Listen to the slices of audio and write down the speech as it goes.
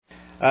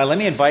Let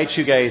me invite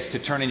you guys to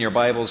turn in your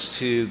Bibles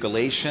to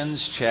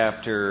Galatians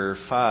chapter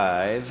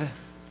 5.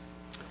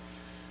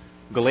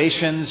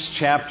 Galatians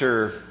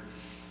chapter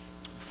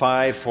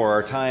 5 for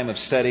our time of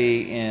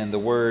study in the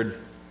Word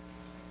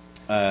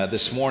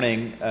this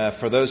morning.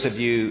 For those of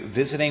you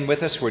visiting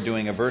with us, we're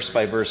doing a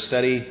verse-by-verse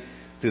study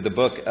through the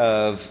book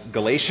of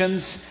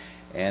Galatians.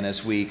 And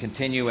as we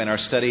continue in our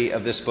study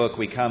of this book,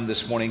 we come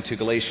this morning to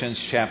Galatians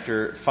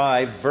chapter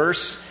 5,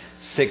 verse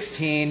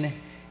 16.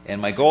 And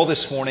my goal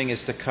this morning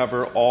is to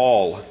cover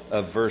all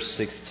of verse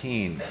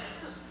 16.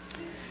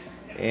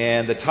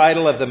 And the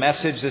title of the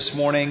message this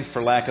morning,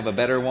 for lack of a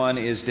better one,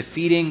 is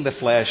Defeating the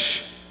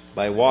Flesh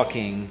by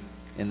Walking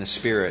in the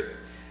Spirit.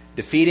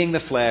 Defeating the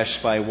Flesh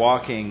by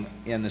Walking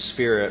in the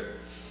Spirit.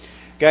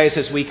 Guys,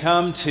 as we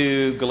come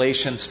to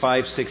Galatians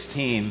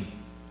 5:16,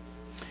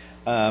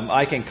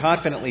 I can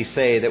confidently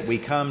say that we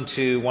come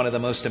to one of the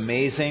most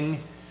amazing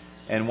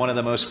and one of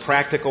the most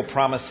practical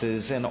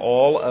promises in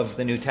all of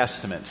the New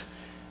Testament.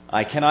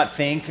 I cannot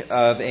think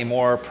of a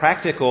more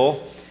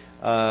practical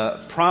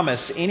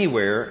promise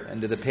anywhere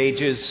on the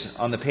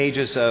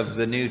pages of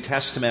the New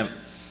Testament.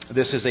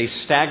 This is a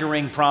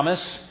staggering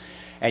promise,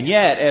 and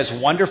yet, as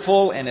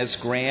wonderful and as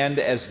grand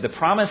as the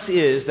promise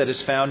is that is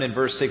found in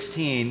verse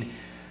 16,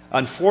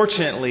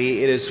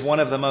 unfortunately, it is one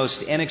of the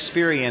most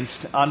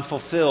inexperienced,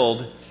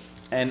 unfulfilled,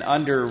 and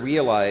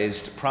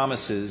under-realized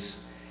promises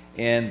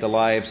in the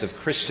lives of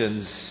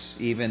Christians,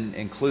 even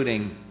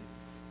including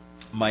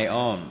my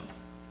own.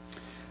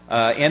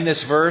 In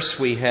this verse,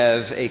 we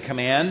have a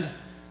command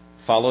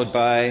followed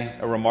by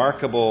a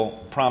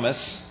remarkable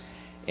promise.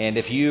 And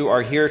if you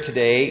are here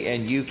today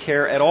and you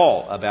care at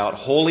all about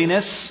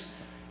holiness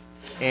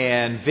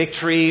and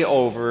victory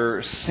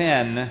over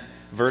sin,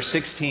 verse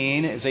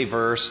 16 is a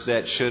verse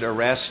that should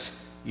arrest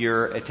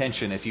your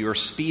attention. If you are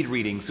speed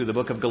reading through the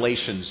book of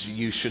Galatians,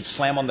 you should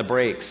slam on the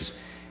brakes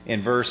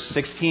in verse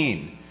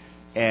 16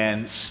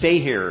 and stay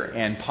here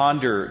and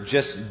ponder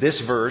just this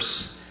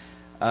verse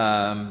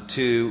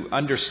to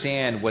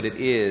understand what it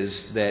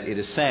is that it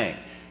is saying.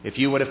 If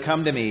you would have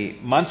come to me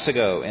months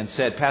ago and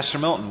said, Pastor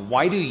Milton,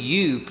 why do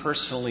you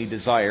personally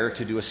desire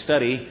to do a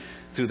study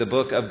through the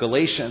book of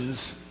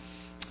Galatians?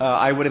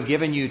 I would have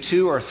given you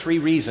 2 or 3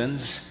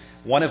 reasons,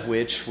 one of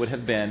which would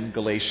have been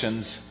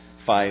Galatians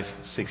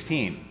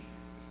 5:16.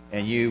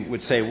 And you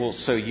would say, well,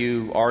 so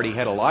you already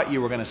had a lot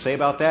you were going to say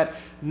about that?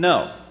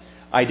 No,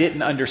 I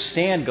didn't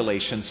understand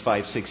Galatians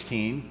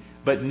 5:16.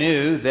 But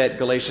knew that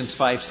Galatians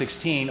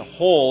 5:16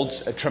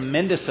 holds a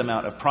tremendous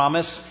amount of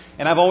promise.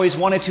 And I've always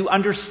wanted to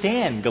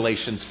understand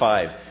Galatians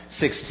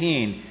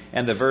 5:16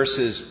 and the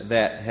verses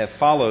that have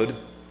followed,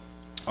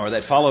 or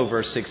that follow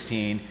verse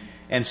 16.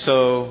 And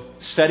so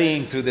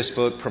studying through this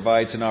book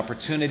provides an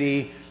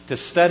opportunity to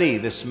study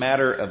this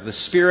matter of the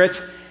Spirit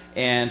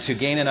and to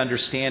gain an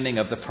understanding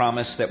of the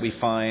promise that we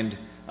find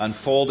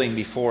unfolding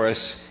before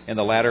us in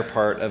the latter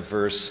part of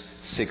verse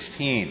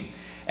 16.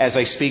 As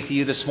I speak to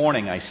you this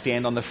morning, I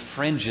stand on the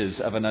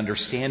fringes of an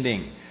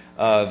understanding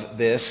of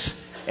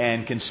this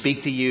and can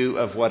speak to you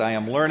of what I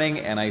am learning,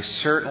 and I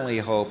certainly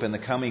hope in the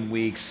coming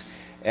weeks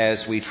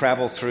as we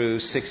travel through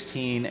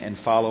 16 and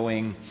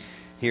following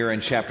here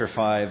in chapter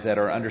 5 that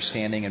our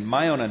understanding and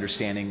my own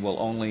understanding will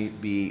only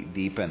be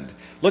deepened.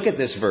 Look at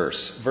this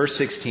verse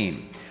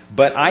 16.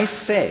 But I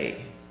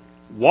say,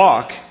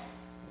 walk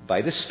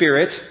by the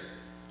Spirit,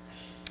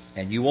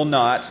 and you will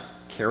not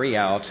carry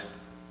out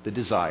the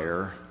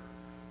desire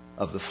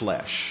of the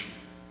flesh.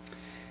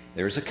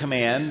 There's a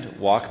command,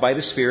 walk by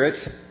the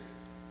Spirit,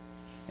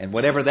 and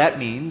whatever that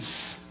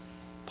means,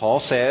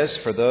 Paul says,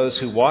 for those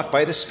who walk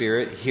by the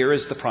Spirit, here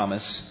is the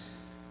promise,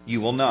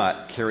 you will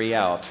not carry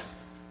out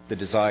the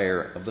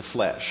desire of the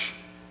flesh.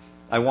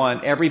 I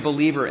want every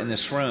believer in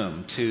this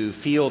room to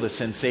feel the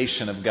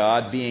sensation of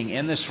God being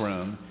in this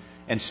room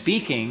and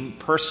speaking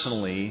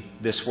personally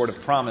this word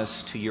of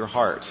promise to your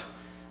heart,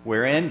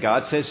 wherein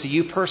God says to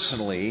you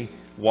personally,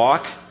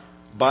 walk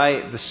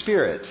by the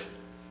Spirit,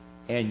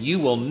 and you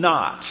will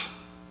not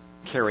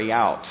carry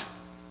out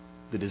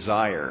the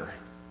desire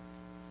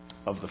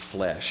of the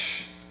flesh.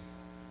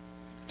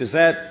 Does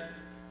that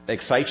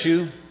excite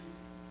you?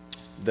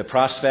 The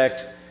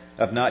prospect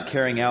of not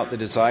carrying out the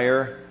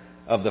desire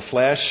of the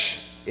flesh?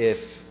 If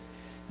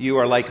you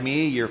are like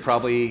me, you're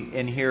probably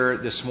in here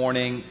this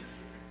morning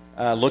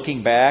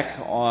looking back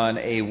on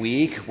a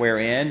week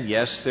wherein,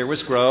 yes, there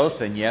was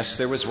growth, and yes,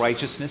 there was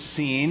righteousness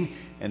seen,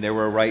 and there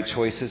were right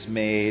choices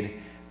made,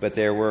 but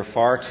there were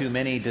far too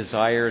many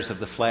desires of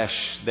the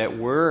flesh that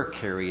were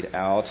carried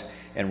out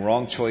and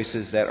wrong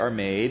choices that are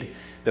made.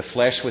 The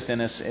flesh within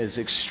us is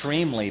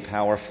extremely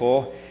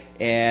powerful.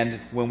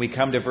 And when we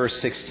come to verse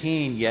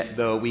 16, yet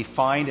though, we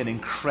find an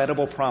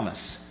incredible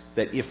promise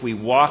that if we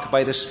walk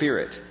by the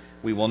Spirit,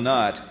 we will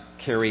not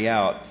carry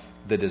out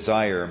the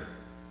desire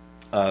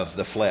of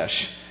the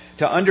flesh.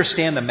 To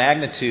understand the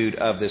magnitude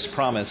of this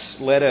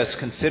promise, let us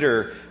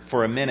consider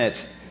for a minute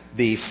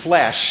the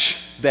flesh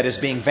that is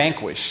being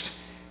vanquished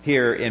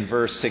here in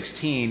verse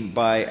 16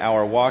 by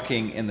our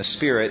walking in the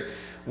Spirit.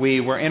 We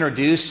were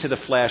introduced to the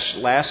flesh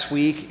last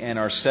week in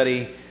our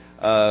study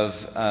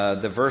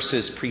of the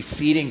verses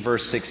preceding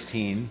verse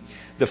 16.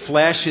 The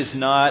flesh is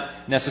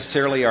not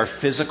necessarily our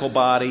physical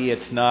body.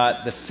 It's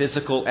not the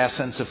physical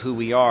essence of who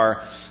we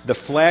are. The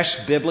flesh,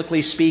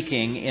 biblically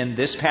speaking, in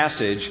this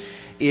passage,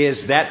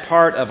 is that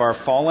part of our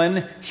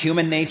fallen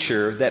human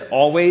nature that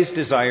always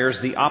desires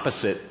the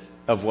opposite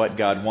of what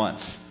God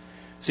wants.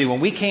 See, when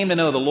we came to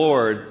know the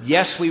Lord,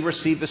 yes, we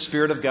received the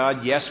Spirit of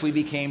God. Yes, we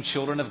became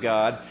children of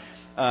God.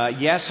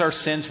 Yes, our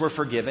sins were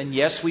forgiven.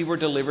 Yes, we were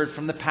delivered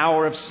from the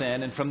power of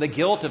sin and from the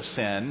guilt of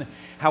sin.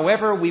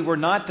 However, we were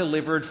not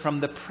delivered from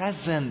the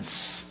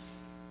presence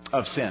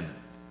of sin.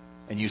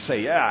 And you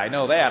say, yeah, I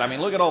know that. I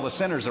mean, look at all the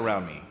sinners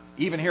around me,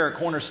 even here at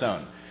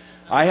Cornerstone.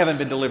 I haven't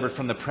been delivered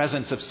from the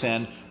presence of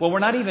sin. Well, we're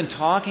not even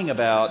talking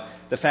about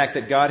the fact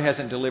that God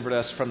hasn't delivered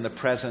us from the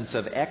presence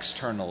of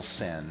external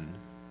sin.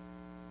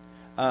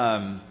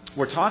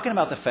 We're talking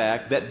about the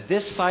fact that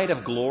this side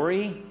of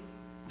glory,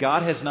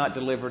 God has not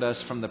delivered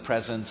us from the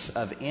presence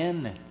of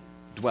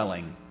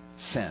indwelling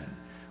sin.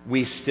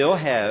 We still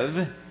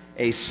have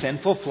a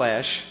sinful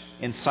flesh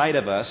inside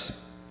of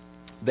us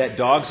that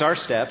dogs our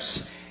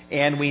steps.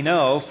 And we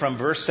know from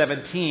verse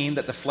 17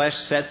 that the flesh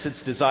sets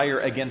its desire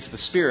against the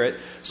Spirit.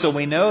 So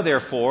we know,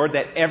 therefore,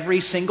 that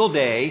every single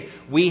day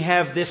we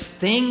have this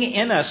thing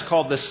in us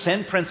called the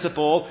sin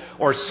principle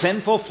or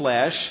sinful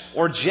flesh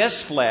or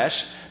just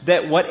flesh,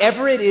 that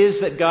whatever it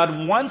is that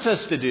God wants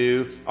us to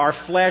do, our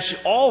flesh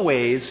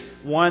always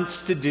wants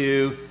to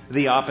do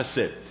the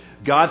opposite.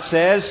 God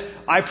says,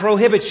 I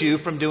prohibit you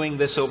from doing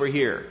this over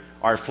here.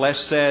 Our flesh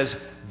says,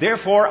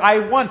 therefore,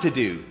 I want to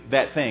do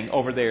that thing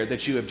over there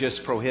that you have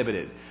just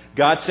prohibited.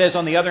 God says,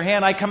 on the other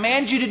hand, I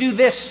command you to do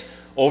this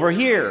over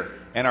here.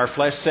 And our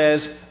flesh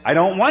says, I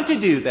don't want to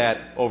do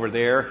that over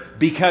there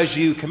because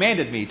you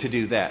commanded me to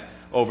do that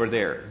over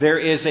there. There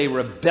is a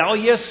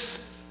rebellious,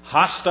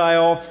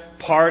 hostile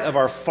part of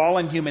our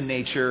fallen human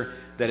nature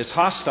that is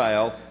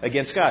hostile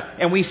against God.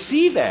 And we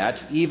see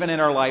that even in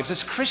our lives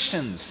as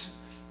Christians.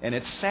 And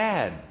it's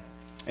sad.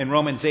 In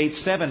Romans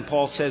 8:7,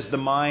 Paul says the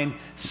mind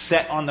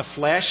set on the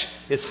flesh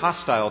is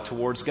hostile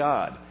towards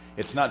God.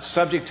 It's not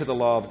subject to the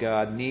law of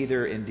God,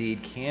 neither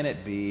indeed can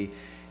it be.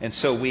 And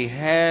so we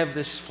have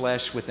this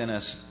flesh within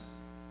us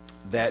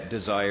that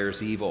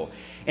desires evil.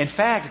 In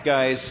fact,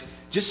 guys,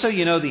 just so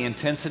you know the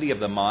intensity of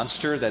the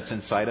monster that's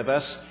inside of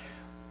us,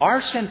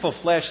 our sinful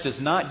flesh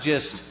does not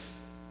just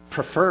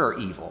prefer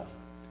evil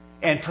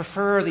and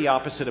prefer the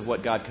opposite of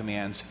what God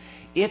commands.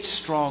 It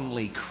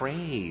strongly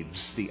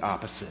craves the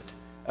opposite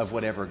of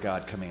whatever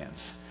God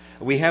commands.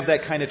 We have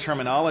that kind of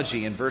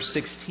terminology. In verse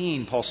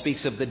 16, Paul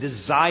speaks of the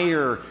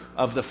desire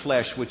of the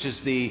flesh, which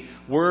is the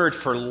word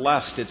for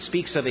lust. It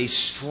speaks of a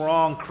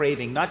strong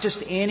craving, not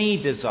just any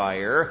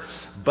desire,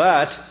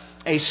 but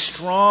a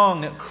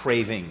strong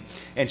craving.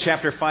 In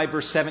chapter 5,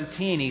 verse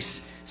 17, he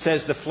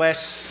says the flesh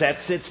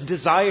sets its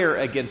desire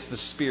against the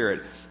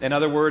Spirit. In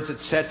other words, it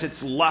sets its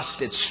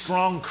lust, its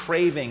strong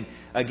craving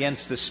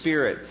against the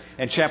Spirit.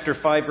 In chapter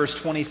 5, verse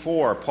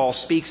 24, Paul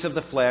speaks of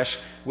the flesh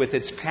with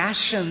its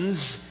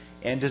passions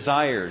and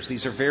desires.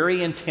 These are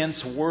very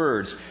intense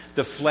words.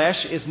 The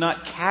flesh is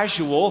not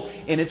casual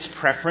in its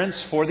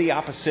preference for the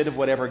opposite of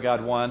whatever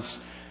God wants.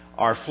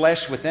 Our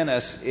flesh within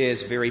us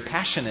is very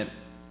passionate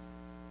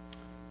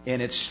in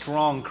its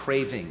strong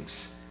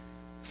cravings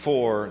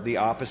for the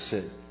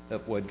opposite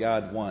of what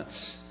God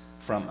wants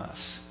from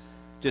us.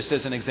 Just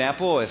as an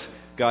example, if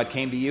God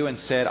came to you and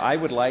said, I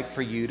would like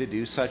for you to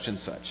do such and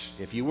such.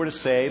 If you were to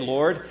say,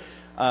 Lord,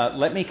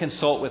 let me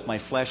consult with my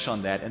flesh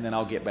on that, and then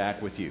I'll get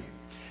back with you.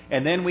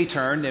 And then we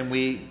turned and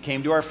we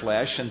came to our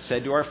flesh and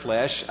said to our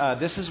flesh,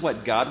 this is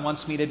what God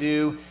wants me to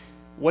do.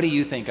 What do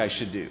you think I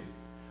should do?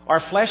 Our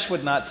flesh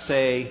would not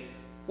say,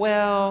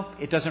 well,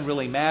 it doesn't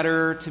really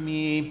matter to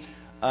me.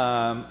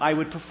 I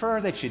would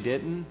prefer that you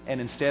didn't, and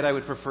instead I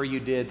would prefer you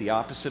did the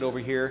opposite over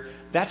here.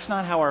 That's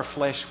not how our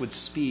flesh would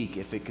speak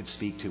if it could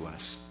speak to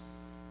us.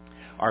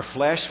 Our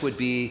flesh would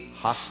be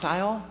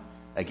hostile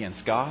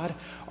against God.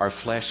 Our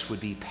flesh would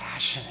be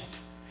passionate.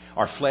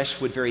 Our flesh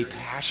would very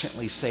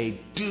passionately say,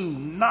 do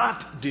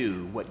not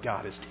do what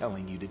God is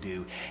telling you to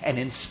do. And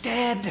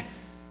instead,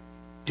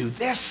 do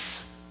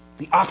this,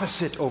 the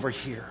opposite over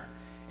here.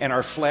 And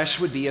our flesh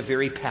would be a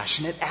very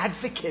passionate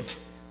advocate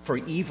for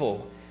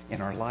evil in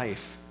our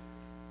life.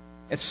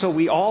 And so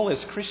we all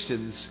as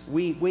Christians,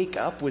 we wake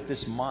up with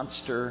this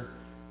monster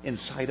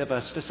inside of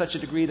us to such a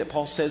degree that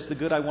Paul says, the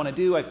good I want to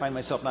do, I find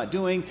myself not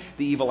doing.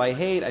 The evil I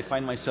hate, I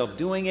find myself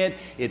doing it.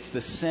 It's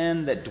the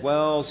sin that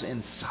dwells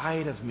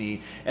inside of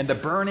me. And the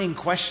burning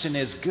question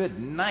is,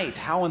 good night,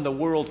 how in the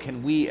world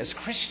can we as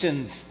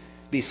Christians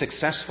be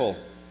successful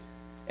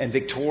and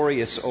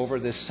victorious over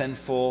this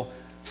sinful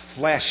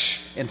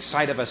flesh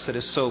inside of us that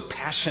is so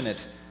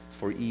passionate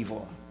for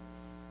evil?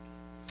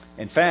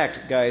 In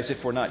fact, guys,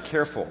 if we're not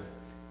careful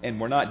and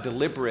we're not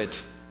deliberate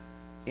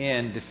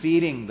in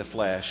defeating the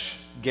flesh,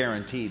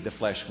 guaranteed the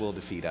flesh will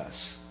defeat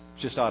us.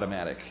 Just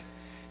automatic.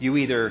 You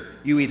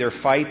either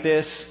fight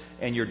this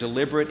and you're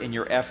deliberate in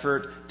your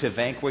effort to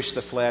vanquish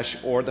the flesh,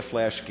 or the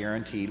flesh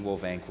guaranteed will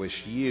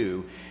vanquish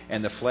you.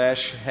 And the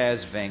flesh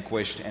has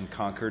vanquished and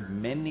conquered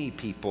many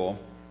people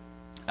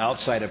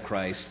outside of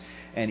Christ,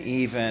 and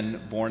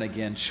even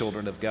born-again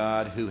children of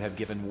God who have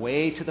given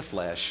way to the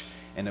flesh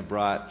and have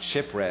brought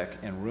shipwreck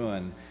and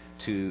ruin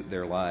to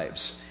their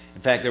lives.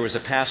 In fact, there was a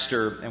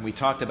pastor, and we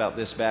talked about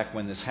this back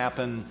when this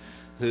happened,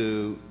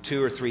 who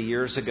 2 or 3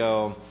 years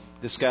ago,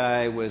 this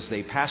guy was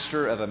a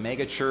pastor of a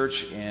mega church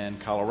in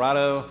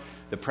Colorado,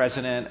 the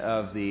president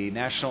of the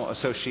National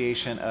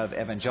Association of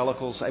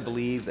Evangelicals, I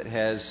believe, that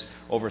has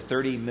over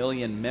 30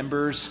 million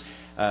members.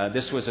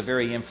 This was a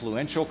very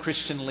influential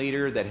Christian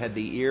leader that had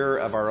the ear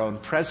of our own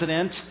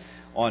president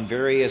on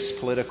various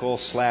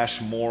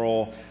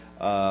political/moral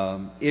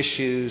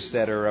issues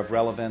that are of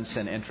relevance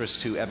and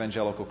interest to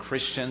evangelical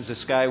Christians.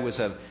 This guy was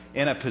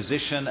in a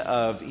position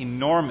of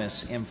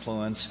enormous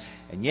influence,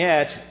 and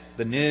yet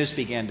the news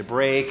began to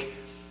break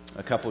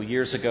a couple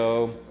years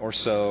ago or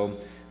so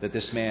that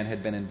this man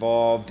had been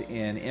involved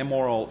in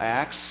immoral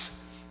acts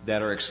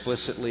that are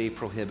explicitly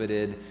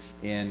prohibited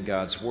in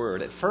God's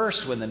Word. At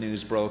first, when the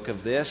news broke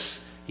of this,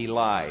 he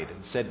lied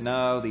and said,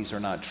 no, these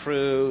are not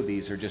true.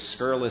 These are just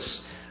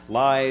scurrilous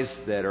lies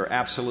that are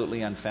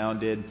absolutely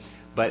unfounded.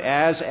 But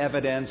as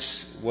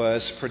evidence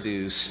was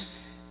produced,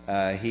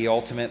 he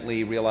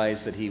ultimately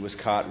realized that he was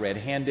caught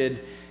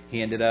red-handed.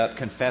 He ended up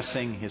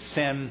confessing his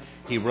sin.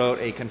 He wrote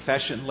a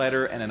confession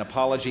letter and an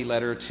apology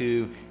letter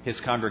to his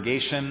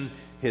congregation.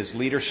 His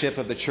leadership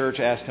of the church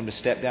asked him to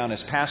step down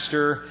as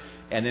pastor.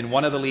 And then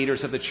one of the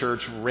leaders of the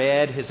church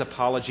read his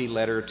apology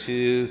letter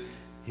to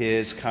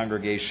his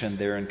congregation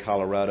there in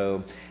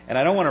Colorado. And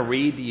I don't want to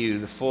read to you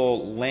the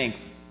full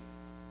length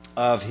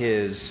of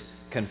his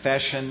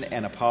confession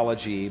and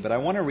apology, but I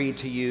want to read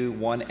to you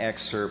one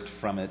excerpt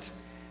from it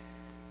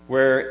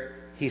where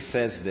he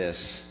says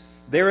this: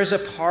 "There is a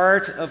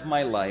part of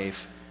my life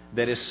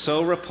that is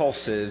so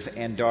repulsive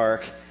and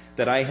dark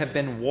that I have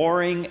been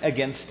warring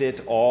against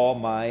it all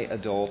my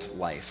adult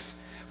life.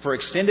 For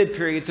extended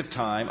periods of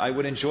time, I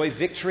would enjoy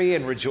victory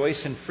and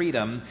rejoice in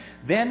freedom.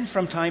 Then,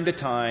 from time to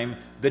time,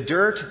 the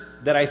dirt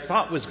that I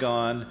thought was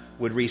gone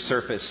would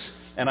resurface,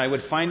 and I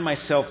would find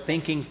myself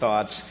thinking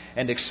thoughts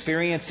and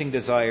experiencing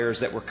desires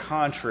that were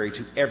contrary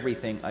to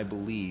everything I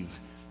believe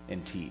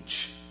and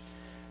teach."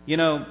 You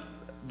know,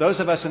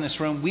 those of us in this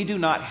room, we do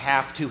not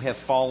have to have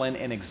fallen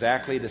in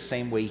exactly the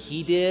same way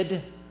he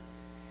did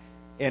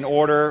in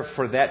order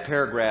for that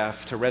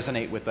paragraph to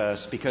resonate with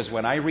us, because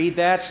when I read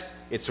that,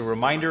 it's a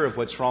reminder of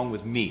what's wrong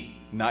with me,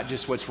 not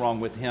just what's wrong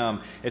with him.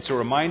 It's a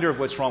reminder of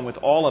what's wrong with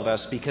all of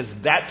us, because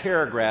that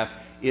paragraph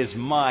is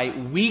my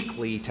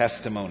weekly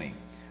testimony.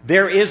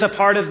 There is a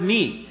part of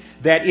me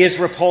that is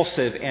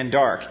repulsive and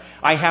dark.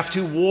 I have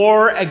to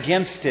war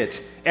against it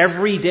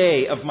every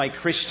day of my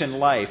Christian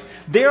life.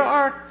 There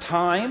are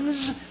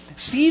times,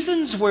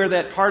 seasons, where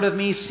that part of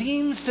me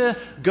seems to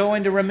go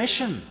into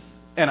remission.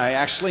 And I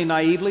actually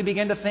naively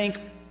begin to think,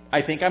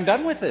 I think I'm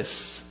done with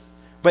this.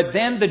 But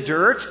then the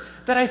dirt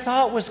that I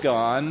thought was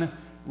gone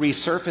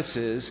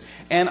resurfaces,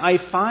 and I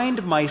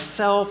find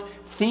myself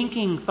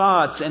thinking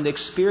thoughts and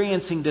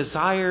experiencing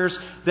desires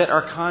that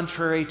are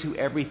contrary to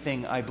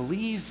everything I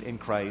believe in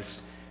Christ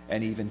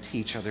and even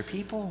teach other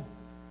people.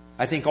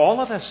 I think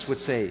all of us would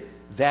say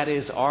that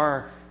is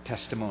our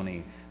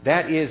testimony.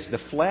 That is the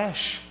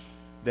flesh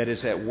that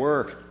is at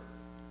work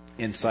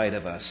inside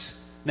of us.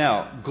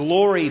 Now,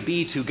 glory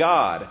be to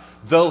God,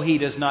 though He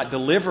does not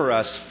deliver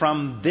us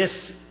from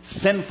this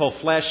sinful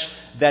flesh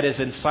that is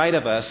inside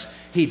of us,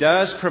 He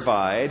does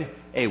provide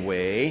a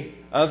way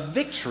of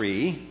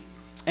victory,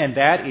 and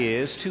that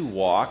is to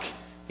walk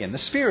in the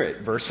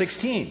Spirit. Verse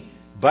 16,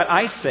 "But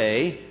I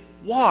say,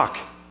 walk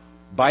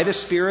by the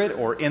Spirit,"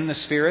 or in the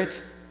Spirit,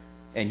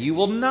 "and you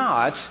will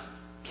not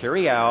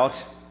carry out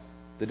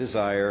the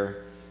desire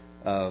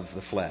of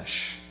the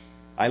flesh."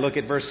 I look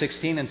at verse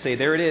 16 and say,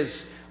 there it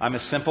is. I'm a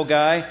simple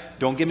guy.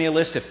 Don't give me a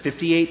list of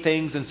 58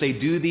 things and say,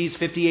 do these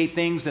 58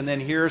 things, and then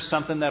here's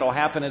something that will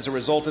happen as a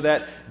result of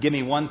that. Give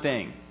me one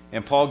thing.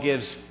 And Paul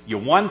gives you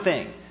one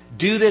thing.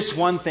 Do this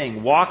one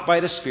thing. Walk by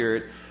the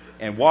Spirit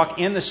and walk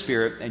in the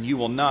Spirit, and you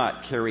will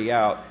not carry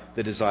out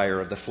the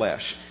desire of the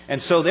flesh.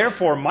 And so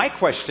therefore, my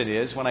question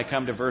is, when I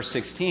come to verse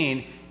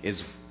 16,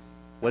 is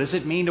what does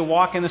it mean to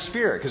walk in the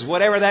Spirit? Because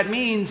whatever that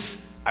means,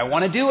 I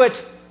want to do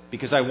it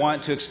because I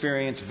want to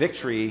experience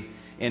victory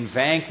in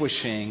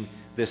vanquishing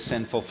this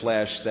sinful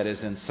flesh that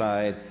is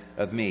inside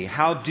of me.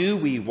 How do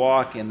we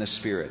walk in the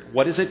Spirit?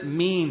 What does it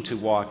mean to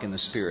walk in the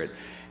Spirit?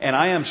 And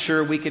I am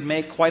sure we could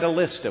make quite a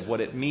list of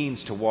what it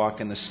means to walk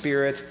in the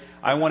Spirit.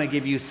 I want to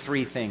give you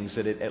 3 things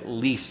that it at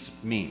least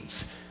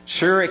means.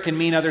 Sure, it can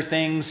mean other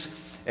things,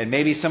 and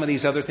maybe some of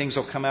these other things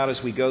will come out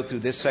as we go through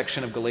this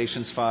section of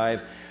Galatians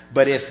 5.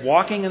 But if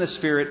walking in the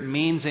Spirit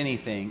means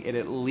anything, it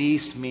at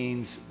least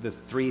means the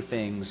 3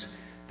 things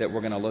that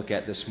we're going to look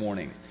at this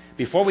morning.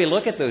 Before we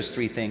look at those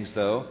 3 things,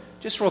 though,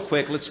 just real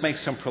quick, let's make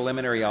some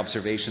preliminary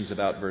observations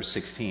about verse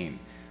 16.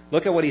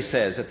 Look at what he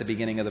says at the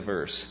beginning of the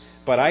verse.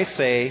 "But I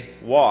say,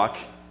 walk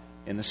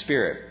in the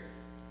Spirit."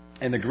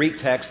 In the Greek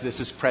text, this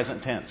is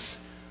present tense.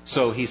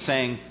 So he's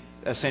saying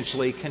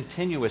essentially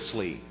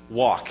continuously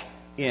walk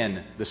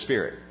in the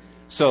Spirit.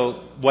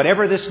 So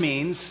whatever this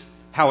means,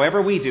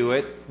 however we do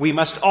it, we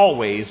must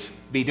always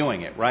be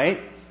doing it, right?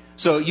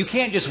 So you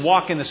can't just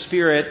walk in the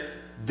Spirit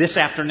this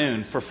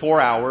afternoon for 4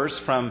 hours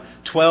from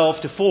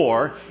 12 to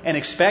 4 and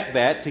expect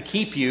that to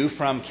keep you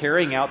from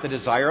carrying out the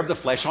desire of the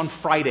flesh on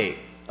Friday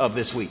of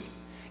this week.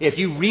 If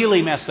you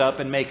really mess up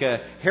and make a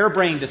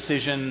harebrained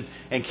decision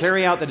and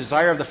carry out the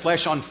desire of the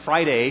flesh on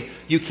Friday,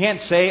 you can't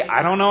say,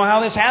 I don't know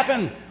how this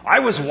happened. I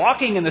was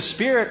walking in the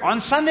Spirit on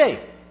Sunday.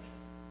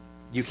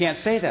 You can't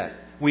say that.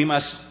 We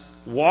must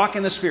walk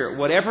in the Spirit.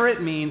 Whatever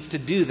it means to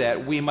do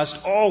that, we must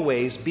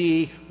always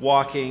be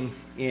walking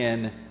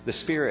in the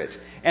Spirit.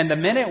 And the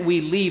minute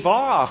we leave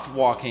off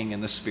walking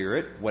in the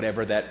Spirit,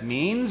 whatever that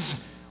means,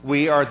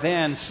 we are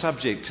then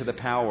subject to the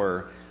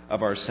power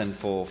of our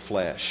sinful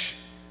flesh.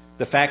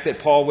 The fact that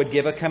Paul would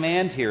give a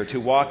command here to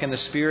walk in the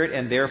Spirit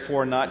and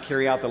therefore not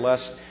carry out the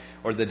lust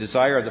or the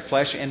desire of the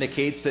flesh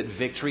indicates that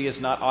victory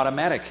is not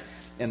automatic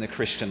in the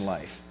Christian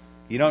life.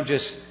 You don't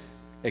just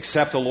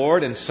accept the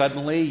Lord and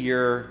suddenly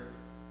you're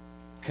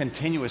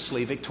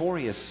continuously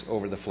victorious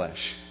over the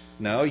flesh.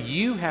 No,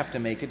 you have to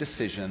make a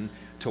decision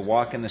to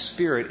walk in the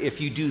Spirit. If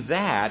you do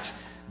that,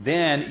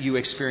 then you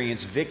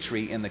experience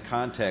victory in the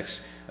context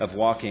of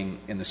walking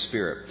in the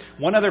Spirit.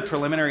 One other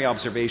preliminary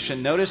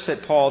observation. Notice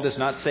that Paul does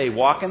not say,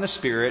 walk in the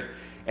Spirit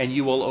and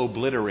you will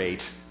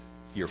obliterate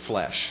your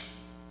flesh.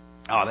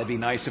 Oh, that'd be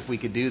nice if we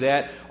could do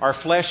that. Our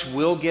flesh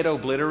will get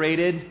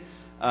obliterated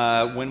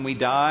when we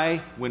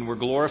die, when we're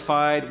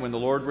glorified, when the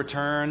Lord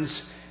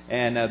returns.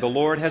 And the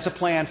Lord has a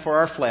plan for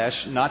our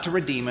flesh, not to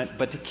redeem it,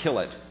 but to kill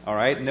it. All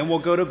right? And then we'll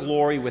go to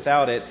glory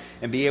without it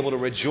and be able to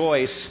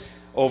rejoice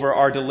over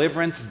our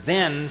deliverance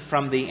then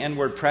from the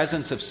inward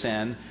presence of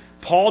sin.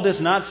 Paul does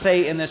not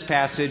say in this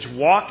passage,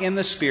 walk in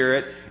the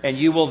Spirit and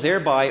you will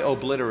thereby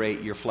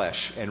obliterate your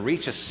flesh and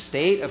reach a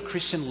state of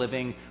Christian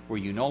living where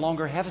you no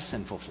longer have a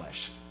sinful flesh.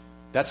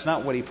 That's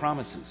not what he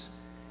promises.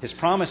 His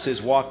promise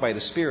is walk by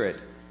the Spirit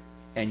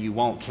and you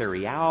won't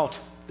carry out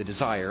the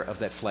desire of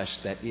that flesh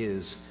that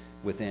is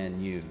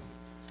within you.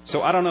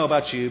 So I don't know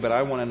about you, but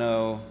I want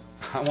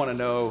to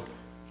know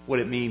what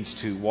it means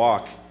to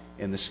walk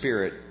in the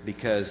Spirit,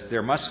 because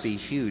there must be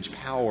huge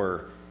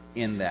power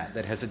in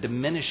that has a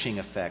diminishing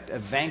effect, a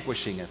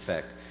vanquishing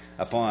effect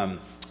upon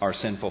our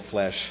sinful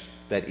flesh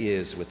that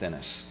is within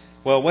us.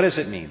 Well, what does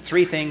it mean?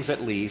 3 things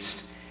at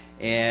least,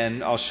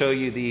 and I'll show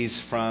you these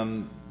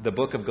from the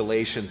book of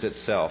Galatians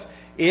itself.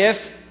 If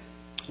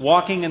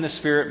walking in the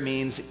Spirit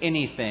means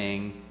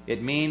anything,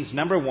 it means,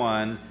 number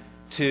 1,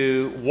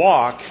 to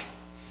walk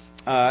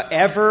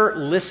ever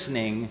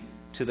listening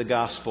to the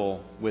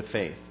gospel with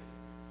faith.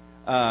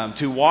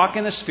 To walk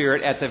in the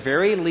Spirit at the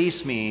very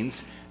least means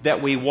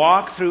that we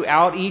walk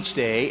throughout each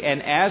day,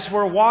 and as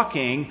we're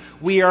walking,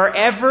 we are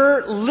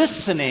ever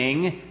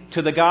listening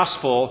to the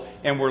gospel,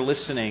 and we're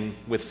listening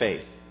with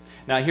faith.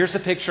 Now, here's a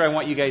picture I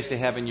want you guys to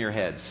have in your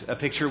heads, a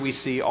picture we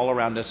see all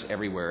around us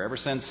everywhere. Ever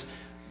since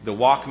the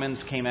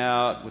Walkmans came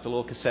out with the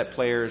little cassette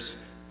players,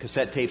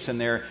 cassette tapes in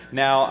there,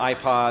 now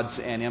iPods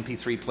and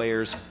MP3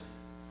 players.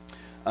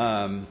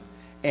 And,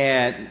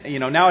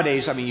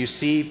 nowadays, you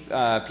see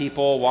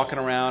people walking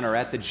around or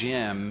at the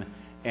gym,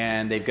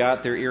 and they've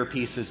got their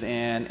earpieces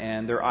in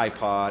and their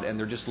iPod, and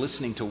they're just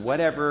listening to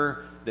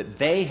whatever that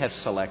they have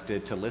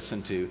selected to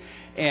listen to.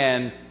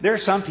 And there are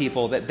some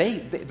people that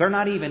they're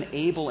not even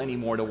able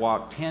anymore to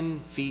walk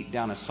 10 feet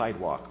down a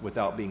sidewalk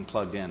without being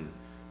plugged in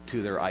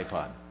to their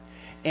iPod.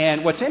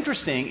 And what's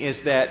interesting is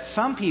that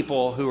some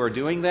people who are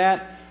doing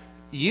that,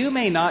 you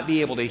may not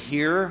be able to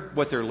hear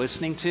what they're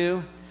listening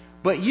to,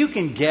 but you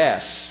can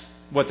guess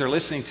what they're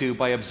listening to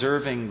by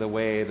observing the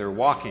way they're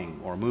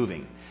walking or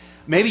moving.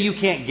 Maybe you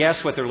can't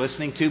guess what they're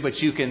listening to,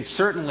 but you can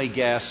certainly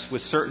guess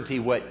with certainty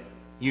what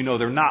you know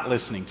they're not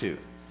listening to.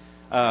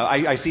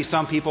 I see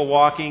some people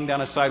walking down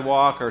a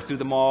sidewalk or through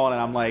the mall,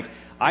 and I'm like,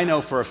 I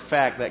know for a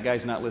fact that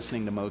guy's not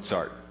listening to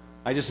Mozart.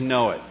 I just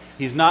know it.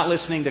 He's not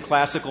listening to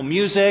classical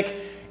music,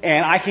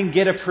 and I can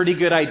get a pretty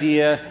good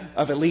idea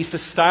of at least the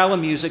style of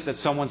music that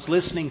someone's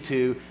listening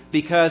to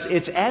because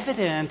it's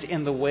evident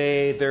in the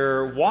way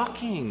they're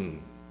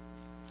walking.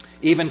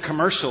 Even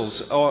commercials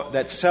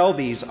that sell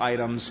these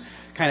items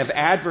kind of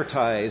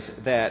advertise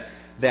that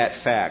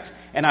fact.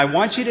 And I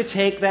want you to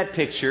take that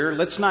picture.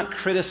 Let's not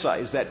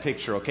criticize that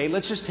picture, okay?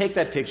 Let's just take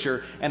that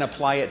picture and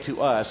apply it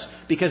to us,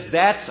 because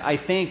that's, I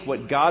think,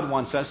 what God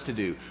wants us to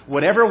do.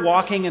 Whatever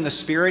walking in the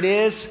Spirit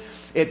is,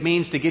 it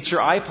means to get your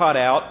iPod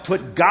out,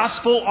 put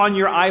gospel on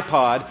your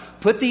iPod,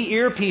 put the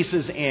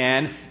earpieces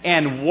in,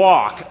 and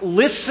walk,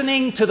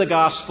 listening to the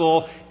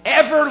gospel,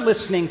 ever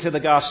listening to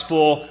the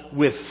gospel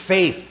with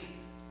faith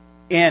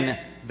in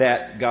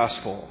that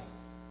gospel.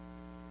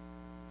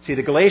 See,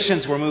 the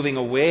Galatians were moving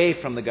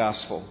away from the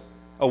gospel,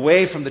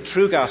 away from the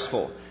true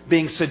gospel,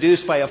 being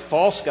seduced by a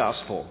false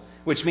gospel,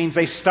 which means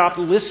they stopped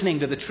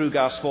listening to the true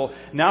gospel.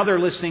 Now they're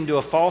listening to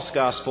a false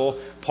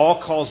gospel.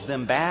 Paul calls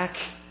them back.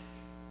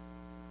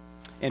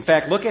 In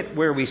fact, look at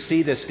where we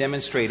see this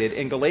demonstrated.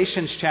 In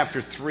Galatians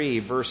chapter 3,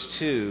 verse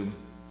 2,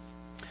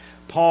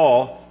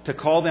 Paul, to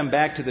call them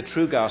back to the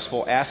true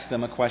gospel, asks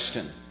them a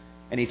question.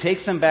 And he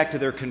takes them back to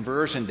their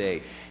conversion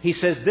day. He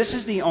says, this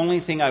is the only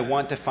thing I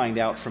want to find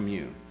out from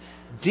you.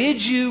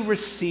 Did you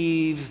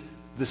receive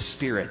the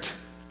Spirit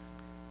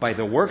by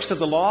the works of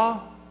the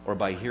law or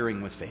by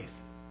hearing with faith?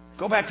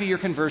 Go back to your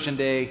conversion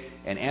day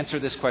and answer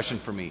this question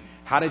for me.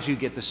 How did you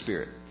get the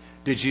Spirit?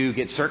 Did you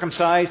get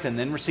circumcised and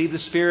then receive the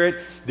Spirit?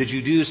 Did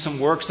you do some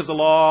works of the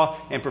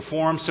law and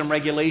perform some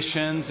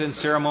regulations and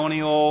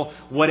ceremonial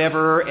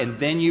whatever, and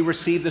then you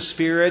received the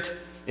Spirit?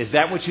 Is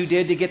that what you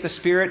did to get the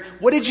Spirit?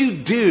 What did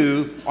you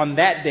do on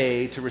that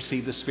day to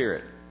receive the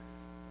Spirit?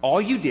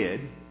 All you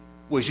did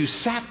was you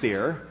sat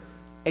there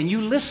and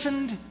you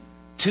listened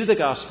to the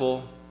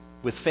gospel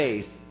with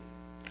faith,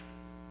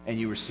 and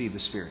you received the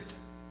Spirit.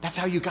 That's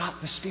how you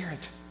got the Spirit.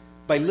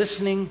 By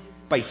listening,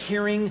 by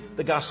hearing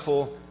the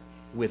gospel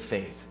with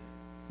faith.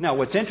 Now,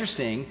 what's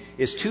interesting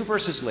is 2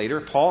 verses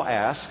later, Paul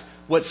asks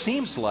what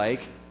seems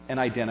like an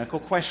identical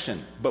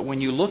question. But when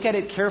you look at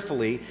it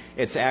carefully,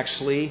 it's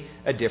actually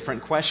a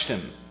different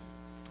question.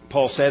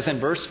 Paul says in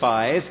verse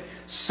 5,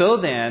 so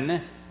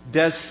then,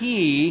 does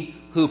he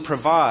who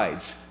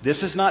provides,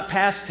 this is not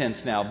past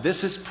tense now,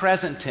 this is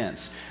present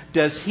tense,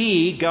 does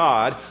he,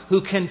 God,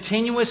 who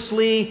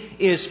continuously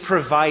is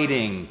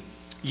providing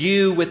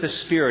you with the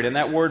Spirit, and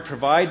that word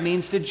provide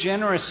means to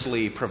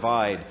generously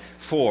provide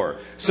for.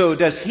 So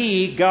does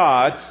he,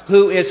 God,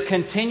 who is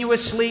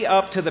continuously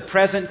up to the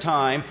present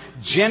time,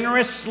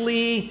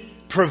 generously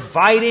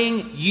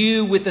providing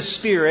you with the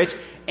Spirit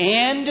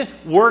and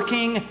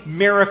working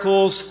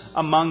miracles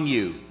among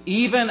you,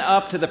 even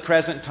up to the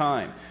present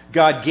time.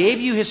 God gave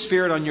you His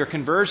Spirit on your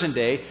conversion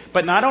day,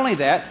 but not only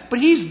that, but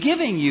He's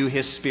giving you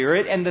His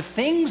Spirit and the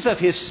things of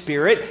His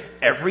Spirit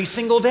every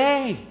single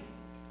day.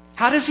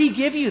 How does He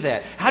give you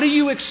that? How do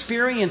you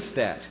experience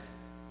that?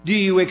 Do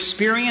you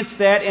experience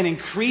that in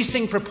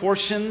increasing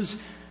proportions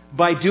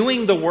by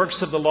doing the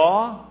works of the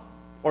law,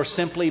 or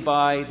simply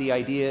by the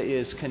idea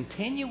is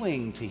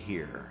continuing to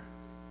hear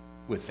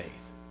with faith?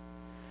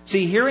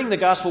 See, hearing the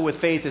gospel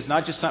with faith is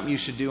not just something you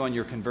should do on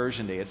your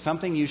conversion day. It's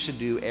something you should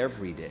do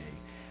every day.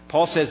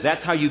 Paul says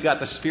that's how you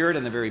got the Spirit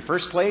in the very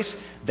first place.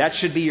 That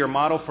should be your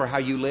model for how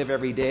you live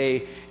every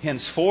day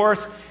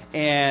henceforth.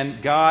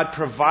 And God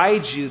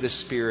provides you the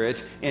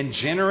Spirit in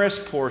generous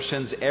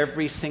portions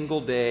every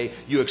single day.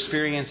 You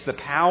experience the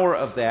power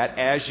of that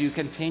as you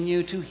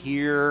continue to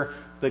hear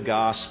the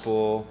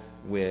gospel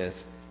with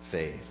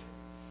faith.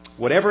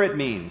 Whatever it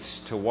means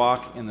to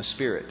walk in the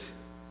Spirit,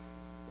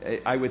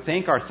 I would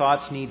think our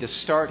thoughts need to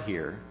start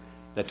here,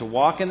 that to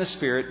walk in the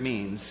Spirit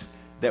means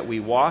that we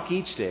walk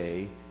each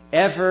day,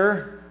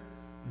 ever,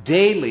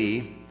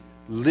 daily,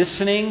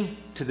 listening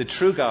to the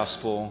true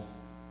gospel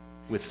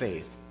with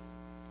faith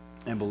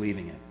and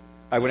believing it.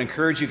 I would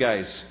encourage you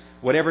guys,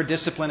 whatever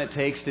discipline it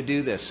takes to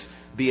do this,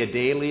 be a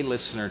daily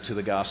listener to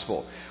the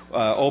gospel.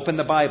 Open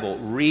the Bible,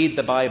 read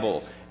the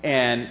Bible,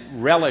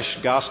 and relish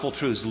gospel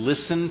truths.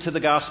 Listen to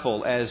the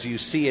gospel as you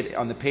see it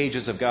on the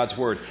pages of God's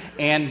Word,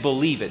 and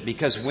believe it.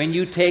 Because when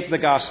you take the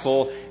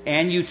gospel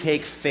and you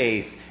take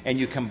faith and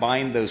you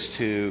combine those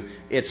two,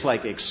 it's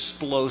like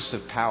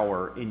explosive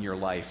power in your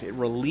life. It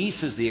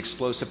releases the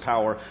explosive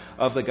power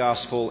of the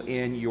gospel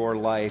in your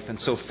life. And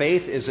so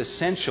faith is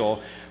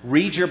essential.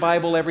 Read your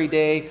Bible every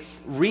day.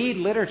 Read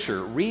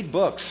literature. Read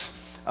books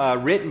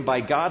written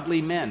by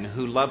godly men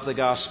who love the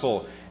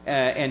gospel.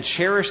 And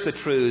cherish the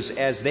truths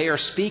as they are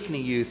speaking to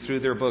you through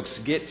their books.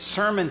 Get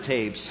sermon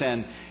tapes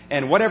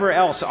and whatever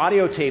else,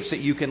 audio tapes that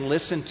you can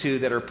listen to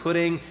that are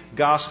putting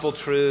gospel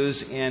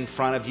truths in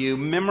front of you.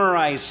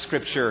 Memorize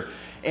Scripture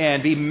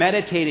and be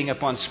meditating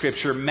upon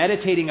Scripture,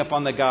 meditating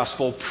upon the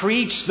gospel.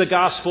 Preach the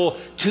gospel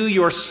to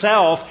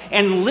yourself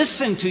and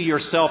listen to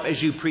yourself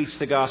as you preach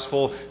the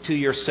gospel to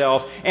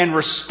yourself, and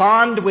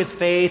respond with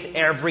faith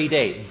every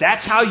day.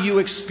 That's how you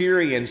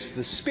experience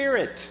the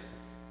Spirit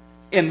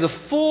in the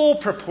full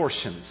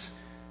proportions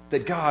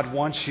that God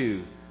wants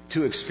you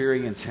to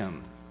experience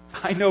Him.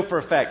 I know for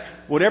a fact,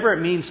 whatever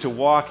it means to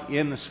walk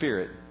in the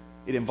Spirit,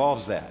 it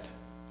involves that.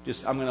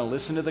 I'm going to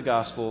listen to the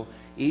gospel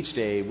each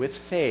day with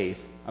faith.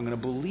 I'm going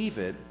to believe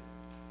it,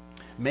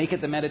 make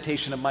it the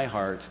meditation of my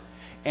heart,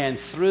 and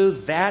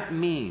through that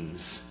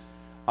means,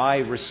 I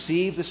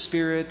receive the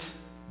Spirit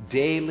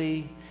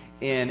daily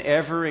in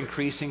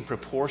ever-increasing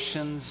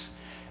proportions,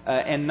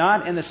 and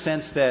not in the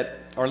sense that,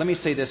 or let me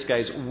say this,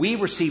 guys, we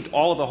received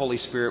all of the Holy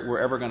Spirit we're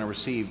ever going to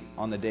receive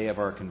on the day of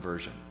our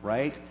conversion,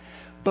 right?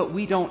 But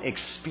we don't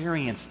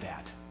experience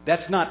that.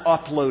 That's not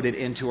uploaded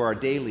into our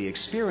daily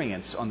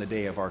experience on the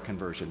day of our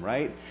conversion,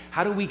 right?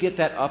 How do we get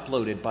that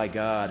uploaded by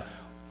God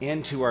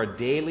into our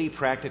daily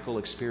practical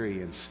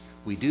experience?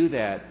 We do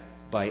that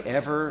by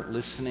ever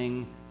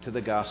listening to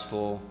the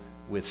gospel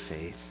with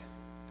faith.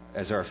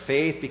 As our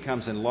faith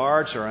becomes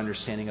enlarged, our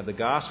understanding of the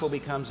gospel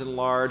becomes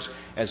enlarged.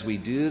 As we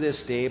do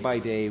this day by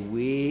day,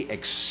 we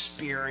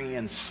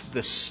experience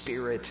the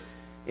Spirit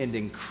in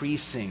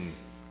increasing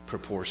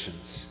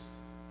proportions.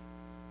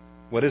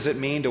 What does it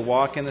mean to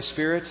walk in the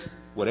Spirit?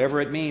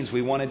 Whatever it means,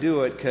 we want to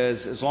do it,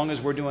 because as long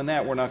as we're doing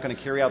that, we're not going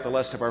to carry out the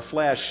lust of our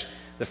flesh.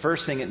 The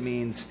first thing it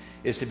means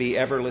is to be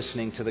ever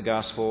listening to the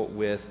gospel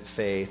with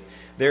faith.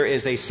 There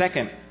is a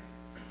second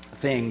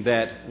thing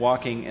that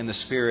walking in the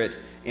Spirit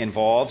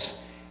involves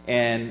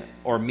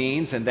or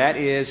means, and that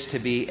is to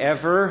be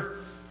ever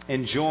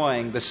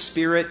enjoying the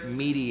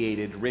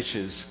Spirit-mediated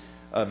riches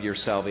of your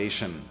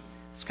salvation.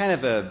 It's kind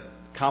of a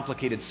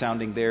complicated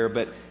sounding there,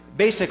 but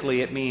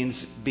basically it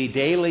means be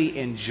daily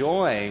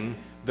enjoying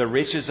the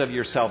riches of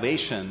your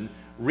salvation,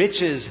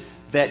 riches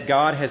that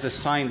God has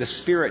assigned the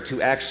Spirit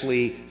to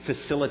actually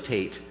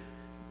facilitate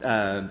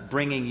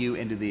bringing you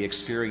into the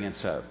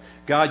experience of.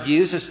 God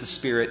uses the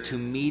Spirit to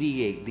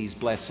mediate these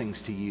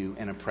blessings to you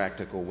in a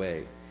practical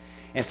way.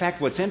 In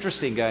fact, what's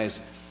interesting, guys,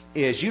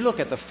 is you look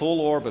at the full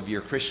orb of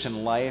your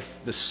Christian life,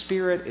 the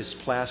Spirit is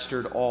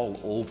plastered all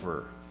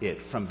over it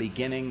from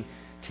beginning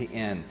to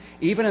end.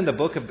 Even in the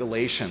book of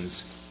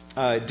Galatians,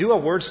 do a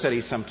word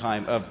study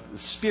sometime of the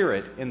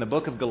Spirit in the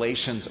book of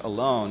Galatians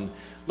alone.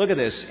 Look at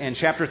this. In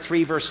chapter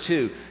 3, verse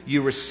 2,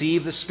 you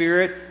receive the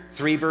Spirit.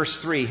 3 verse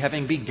 3,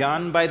 having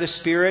begun by the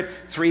Spirit.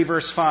 3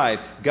 verse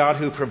 5, God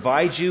who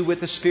provides you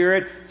with the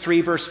Spirit.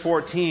 3 verse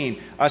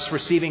 14, us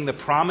receiving the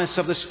promise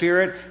of the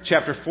Spirit.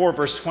 Chapter 4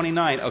 verse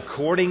 29,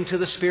 according to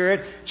the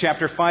Spirit.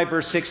 Chapter 5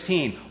 verse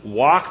 16,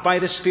 walk by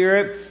the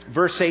Spirit.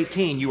 Verse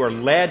 18, you are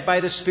led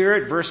by the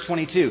Spirit. Verse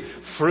 22,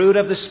 fruit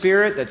of the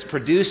Spirit that's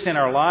produced in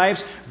our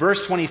lives.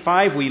 Verse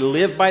 25, we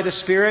live by the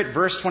Spirit.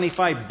 Verse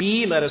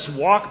 25b, let us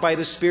walk by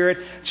the Spirit.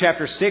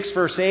 Chapter 6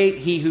 verse 8,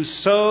 he who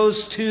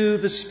sows to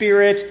the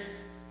Spirit.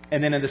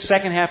 And then in the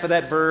second half of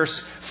that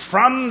verse,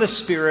 from the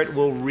Spirit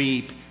will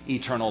reap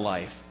eternal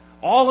life.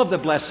 All of the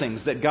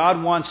blessings that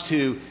God wants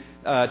to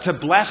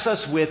bless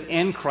us with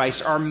in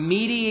Christ are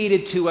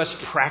mediated to us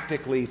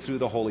practically through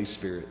the Holy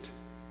Spirit.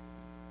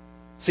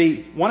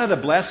 See, one of the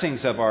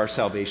blessings of our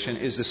salvation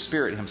is the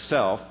Spirit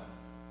Himself.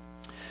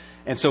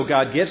 And so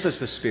God gives us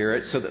the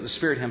Spirit so that the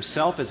Spirit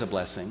Himself is a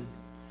blessing.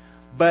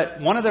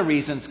 But one of the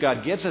reasons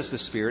God gives us the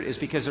Spirit is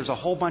because there's a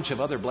whole bunch of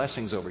other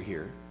blessings over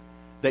here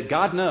that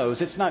God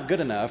knows it's not good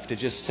enough to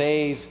just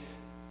save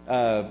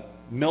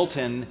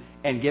Milton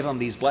and give him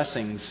these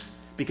blessings,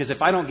 because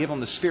if I don't give him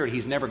the Spirit,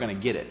 he's never going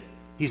to get it.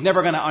 He's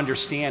never going to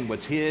understand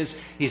what's his.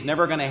 He's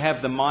never going to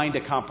have the mind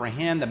to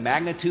comprehend the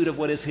magnitude of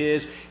what is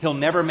his. He'll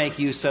never make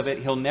use of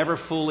it. He'll never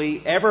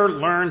fully ever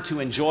learn to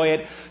enjoy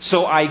it.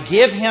 So I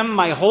give him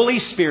my Holy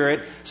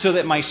Spirit so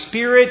that my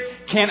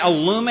Spirit can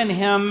illumine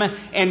him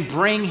and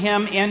bring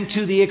him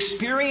into the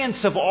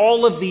experience of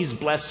all of these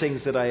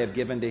blessings that I have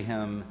given to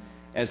him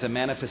as a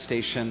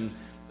manifestation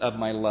of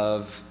my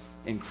love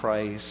in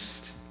Christ.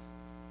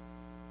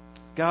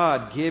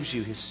 God gives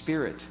you His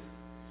Spirit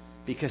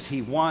because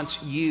He wants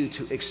you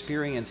to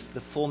experience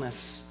the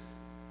fullness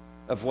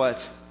of what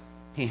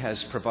He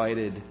has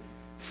provided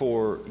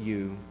for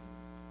you.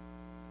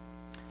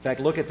 In fact,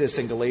 look at this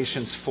in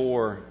Galatians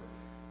 4.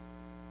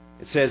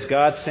 It says,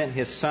 God sent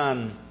His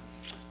Son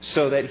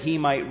so that He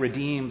might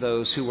redeem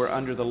those who were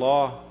under the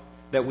law,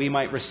 that we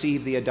might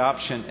receive the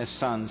adoption as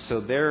sons.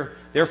 So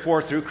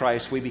therefore, through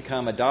Christ, we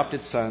become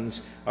adopted sons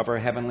of our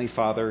Heavenly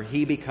Father.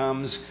 He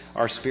becomes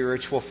our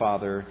spiritual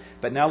Father.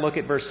 But now look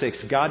at verse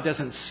 6. God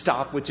doesn't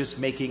stop with just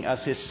making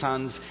us His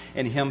sons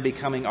and Him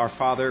becoming our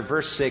Father.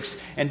 Verse 6,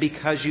 and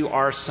because you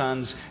are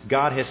sons,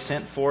 God has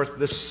sent forth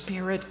the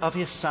Spirit of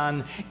His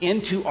Son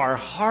into our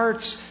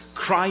hearts,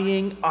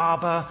 crying,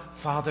 Abba,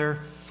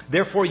 Father.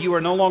 Therefore, you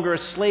are no longer a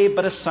slave,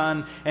 but a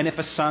son, and if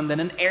a son, then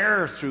an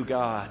heir through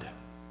God.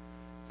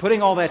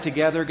 Putting all that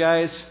together,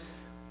 guys,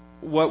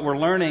 what we're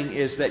learning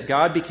is that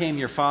God became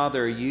your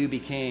father, you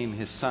became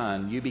His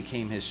son, you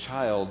became His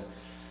child.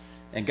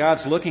 And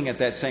God's looking at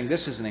that saying,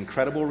 this is an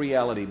incredible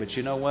reality, but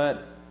you know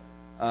what?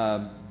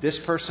 This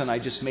person I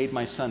just made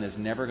my son is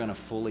never going to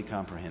fully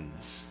comprehend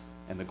this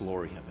and the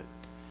glory of it.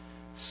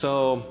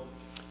 So,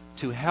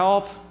 to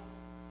help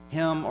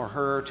him or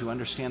her to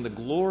understand the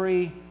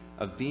glory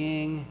of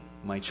being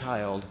my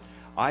child,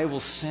 I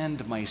will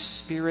send my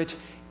Spirit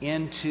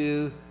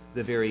into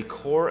the very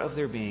core of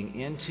their being,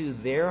 into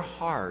their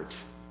heart,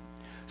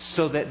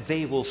 so that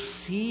they will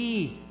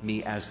see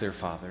me as their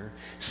Father,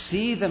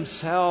 see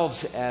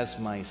themselves as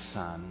my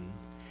Son,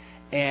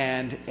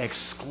 and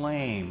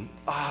exclaim,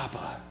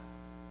 Abba,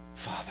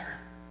 Father.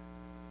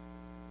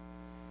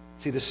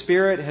 See, the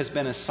Spirit has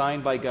been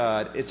assigned by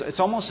God. It's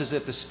almost as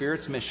if the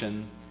Spirit's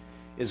mission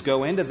is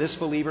go into this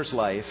believer's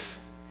life,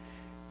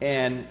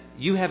 and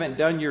you haven't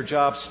done your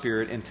job,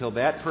 Spirit, until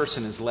that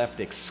person is left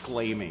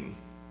exclaiming,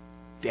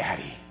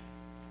 Daddy,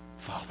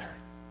 Father,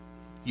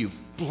 you've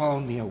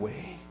blown me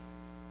away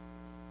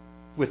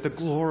with the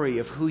glory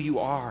of who you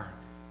are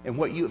and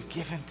what you have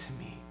given to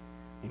me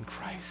in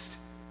Christ.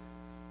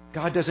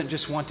 God doesn't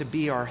just want to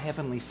be our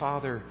Heavenly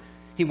Father.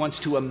 He wants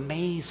to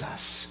amaze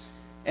us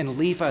and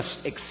leave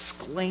us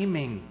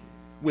exclaiming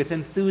with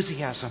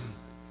enthusiasm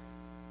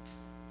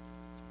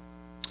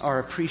our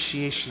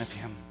appreciation of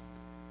Him.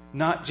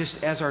 Not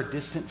just as our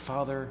distant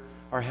Father,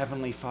 our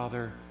Heavenly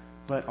Father,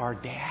 but our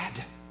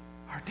Dad,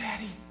 our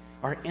Daddy,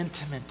 our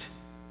intimate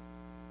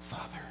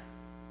Father.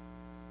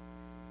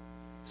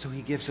 So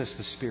He gives us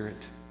the Spirit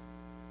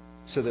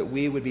so that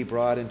we would be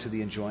brought into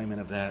the enjoyment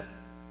of that.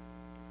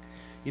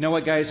 You know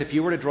what, guys? If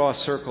you were to draw a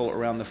circle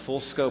around the full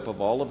scope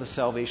of all of the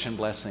salvation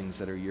blessings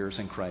that are yours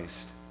in Christ,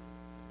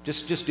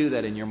 just do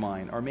that in your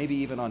mind, or maybe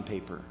even on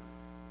paper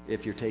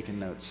if you're taking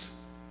notes.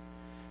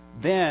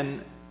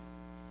 Then,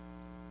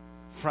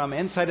 from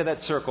inside of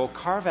that circle,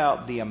 carve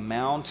out the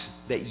amount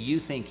that you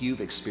think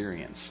you've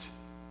experienced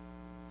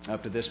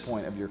up to this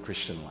point of your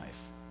Christian life.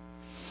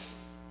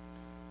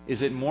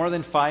 Is it more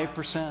than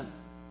 5%?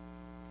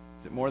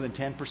 Is it more than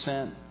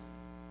 10%?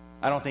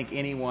 I don't think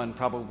anyone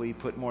probably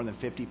put more than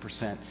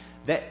 50%.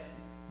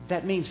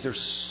 That means there's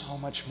so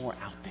much more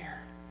out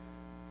there.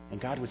 And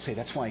God would say,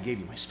 that's why I gave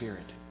you my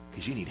Spirit,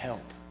 because you need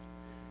help.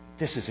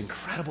 This is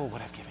incredible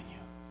what I've given you.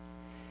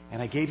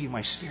 And I gave you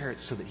my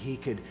Spirit so that He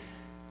could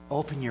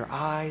open your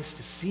eyes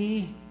to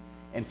see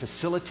and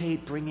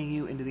facilitate bringing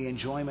you into the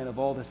enjoyment of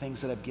all the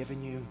things that I've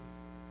given you.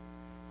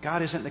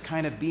 God isn't the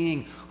kind of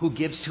being who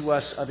gives to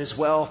us of His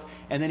wealth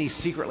and then He's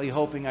secretly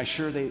hoping,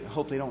 they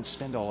hope they don't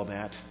spend all of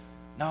that.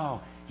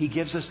 No, He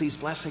gives us these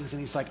blessings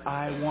and He's like,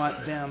 I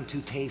want them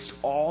to taste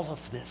all of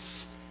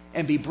this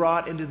and be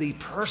brought into the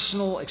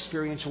personal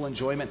experiential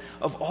enjoyment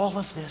of all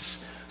of this.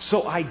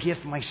 So I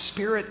give my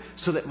Spirit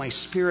so that my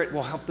Spirit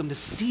will help them to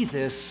see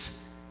this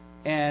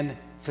and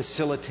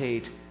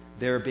facilitate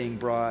their being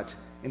brought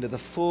into the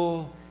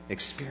full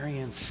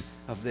experience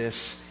of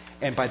this.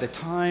 And by the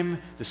time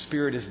the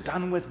Spirit is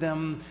done with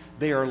them,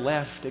 they are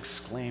left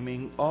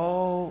exclaiming,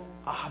 oh,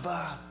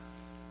 Abba,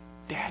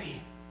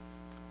 Daddy,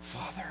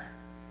 Father,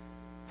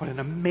 what an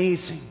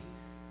amazing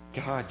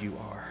God you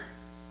are.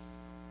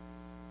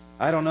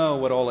 I don't know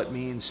what all it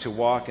means to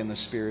walk in the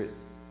Spirit,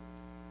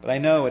 but I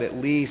know it at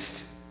least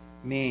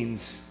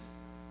means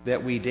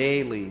that we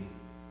daily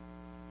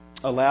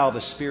allow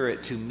the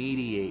Spirit to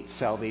mediate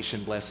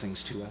salvation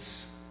blessings to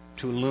us,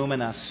 to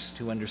illumine us,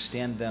 to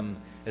understand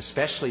them,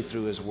 especially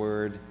through His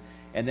Word,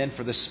 and then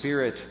for the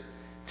Spirit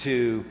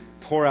to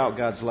pour out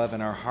God's love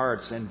in our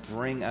hearts and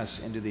bring us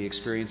into the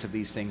experience of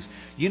these things.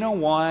 You know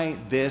why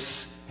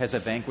this has a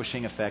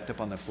vanquishing effect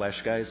upon the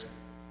flesh, guys?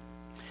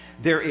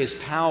 There is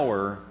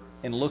power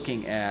in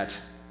looking at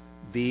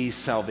these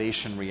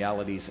salvation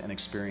realities and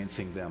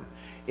experiencing them.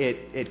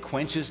 It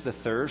quenches the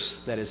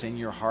thirst that is in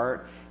your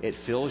heart. It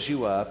fills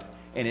you up,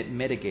 and it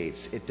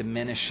mitigates, it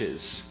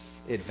diminishes,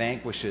 it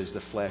vanquishes the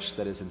flesh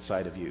that is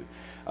inside of you.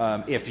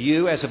 If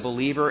you, as a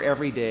believer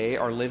every day,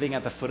 are living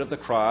at the foot of the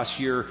cross,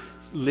 you're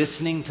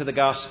listening to the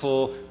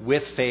gospel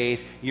with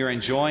faith, you're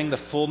enjoying the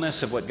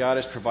fullness of what God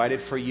has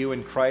provided for you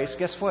in Christ,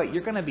 guess what?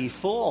 You're going to be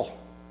full,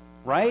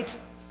 right?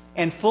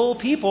 And full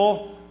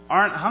people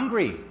aren't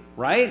hungry,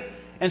 right?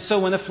 And so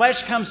when the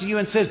flesh comes to you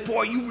and says,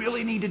 boy, you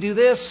really need to do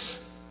this,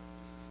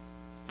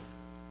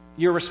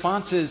 your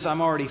response is,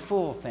 I'm already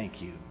full,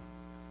 thank you.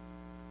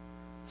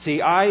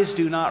 See, eyes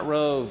do not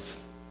rove,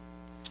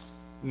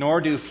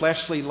 nor do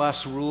fleshly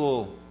lusts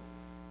rule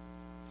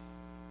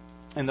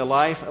in the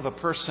life of a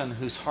person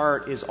whose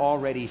heart is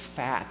already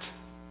fat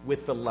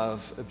with the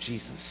love of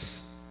Jesus.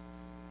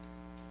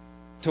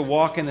 To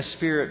walk in the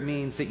Spirit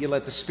means that you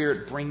let the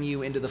Spirit bring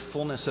you into the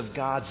fullness of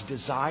God's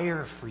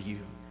desire for you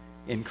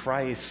in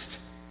Christ,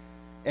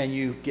 and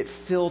you get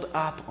filled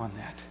up on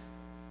that.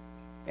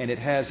 And it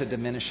has a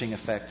diminishing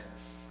effect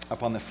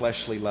upon the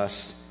fleshly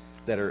lusts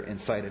that are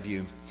inside of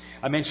you.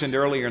 I mentioned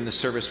earlier in the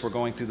service we're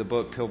going through the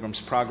book Pilgrim's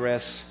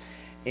Progress,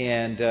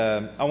 and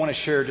I want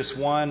to share just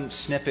one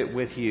snippet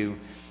with you.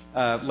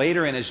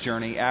 Later in his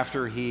journey,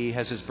 after he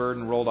has his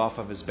burden rolled off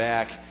of his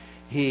back,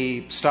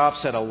 he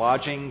stops at a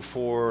lodging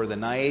for the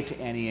night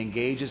and he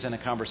engages in a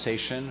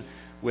conversation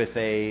with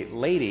a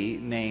lady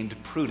named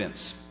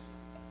Prudence.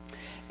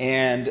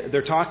 And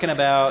they're talking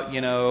about,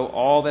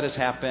 all that has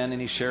happened,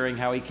 and he's sharing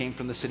how he came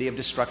from the city of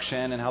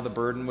destruction and how the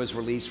burden was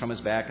released from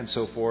his back and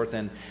so forth.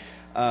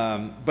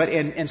 But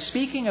in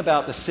speaking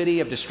about the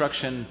city of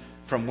destruction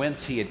from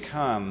whence he had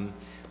come,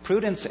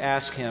 Prudence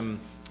asked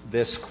him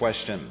this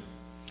question.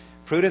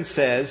 Prudence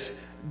says,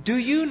 do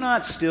you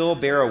not still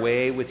bear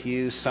away with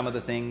you some of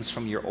the things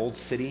from your old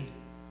city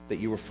that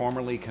you were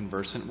formerly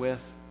conversant with?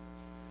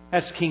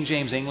 That's King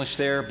James English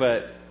there,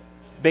 but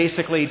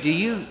basically, do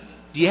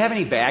you have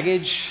any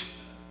baggage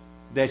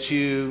that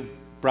you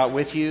brought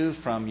with you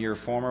from your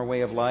former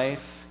way of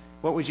life?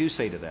 What would you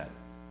say to that?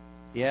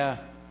 Yeah.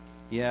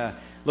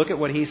 Look at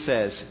what he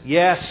says.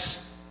 Yes,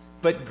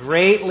 but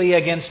greatly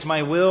against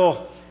my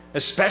will,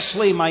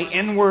 especially my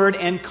inward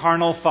and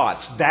carnal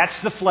thoughts. That's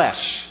the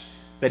flesh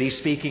that he's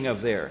speaking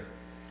of there.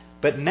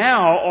 But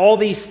now all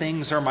these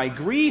things are my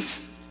grief,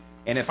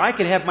 and if I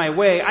could have my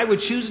way, I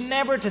would choose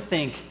never to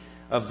think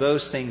of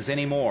those things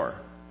anymore.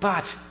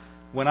 But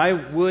when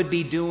I would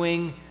be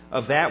doing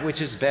of that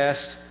which is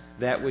best,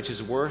 that which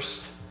is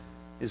worst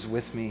is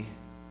with me.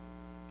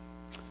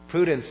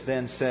 Prudence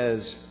then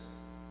says,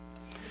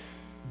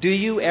 do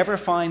you ever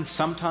find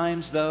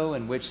sometimes, though,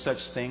 in which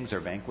such things are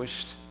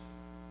vanquished?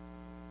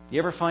 You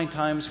ever find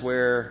times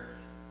where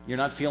you're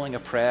not feeling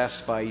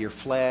oppressed by your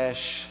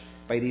flesh,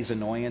 by these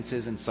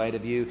annoyances inside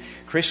of you?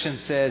 Christian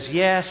says,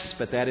 yes,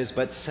 but that is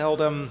but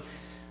seldom.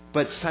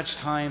 But such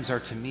times are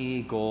to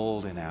me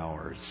golden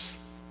hours.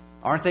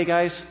 Aren't they,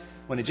 guys?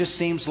 When it just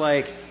seems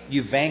like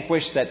you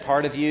vanquished that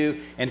part of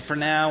you, and for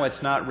now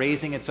it's not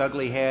raising its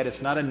ugly head,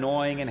 it's not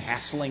annoying and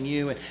hassling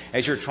you, and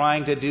as you're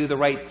trying to do the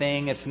right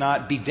thing, it's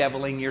not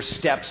bedeviling your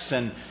steps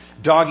and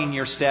dogging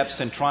your steps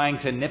and trying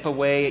to nip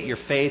away at your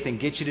faith and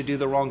get you to do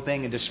the wrong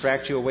thing and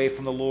distract you away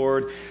from the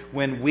Lord.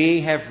 When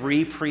we have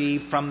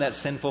reprieve from that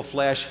sinful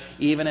flesh,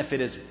 even if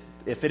it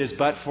is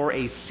but for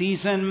a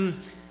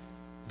season,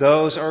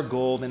 those are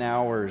golden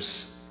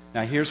hours.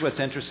 Now here's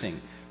what's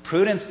interesting.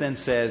 Prudence then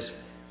says,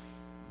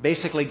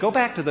 basically, go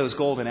back to those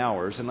golden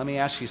hours and let me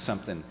ask you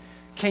something.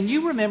 Can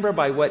you remember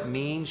by what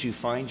means you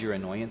find your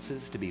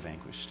annoyances to be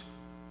vanquished?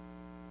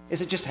 Is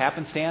it just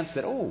happenstance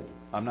that,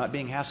 I'm not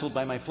being hassled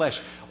by my flesh?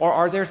 Or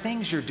are there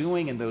things you're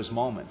doing in those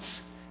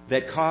moments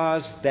that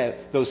cause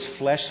those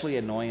fleshly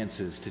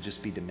annoyances to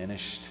just be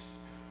diminished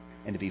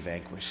and to be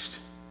vanquished?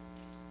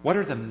 What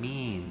are the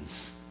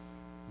means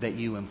that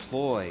you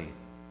employ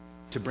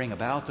to bring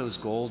about those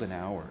golden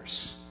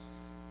hours?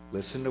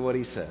 Listen to what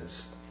he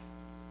says.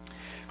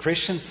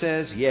 Christian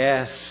says,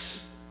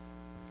 yes.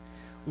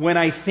 When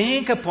I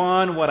think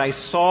upon what I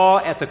saw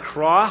at the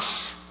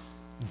cross,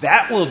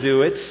 that will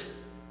do it.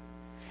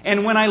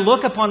 And when I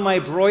look upon my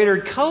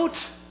broidered coat,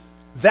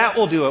 that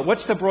will do it.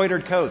 What's the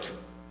broidered coat?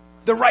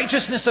 The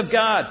righteousness of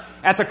God.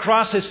 At the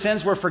cross, his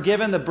sins were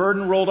forgiven. The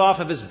burden rolled off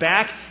of his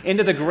back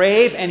into the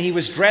grave, and he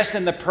was dressed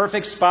in the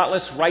perfect,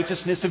 spotless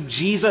righteousness of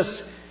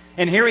Jesus.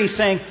 And here he's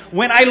saying,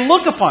 when I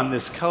look upon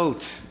this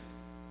coat,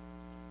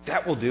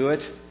 that will do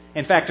it.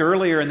 In fact,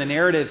 earlier in the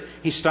narrative,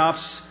 he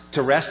stops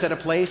to rest at a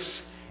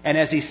place, and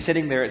as he's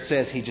sitting there, it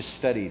says he just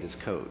studied his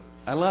coat.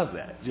 I love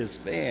that.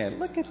 Just, man,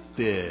 look at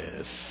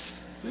this.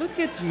 Look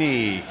at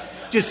me.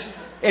 Just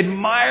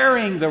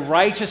admiring the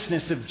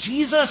righteousness of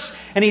Jesus.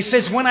 And he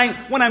says, when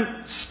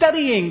I'm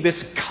studying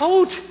this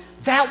coat,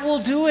 that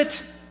will do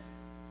it.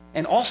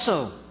 And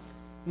also,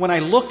 when I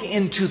look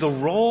into the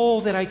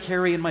roll that I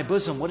carry in my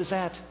bosom, what is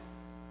that?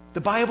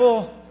 The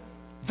Bible.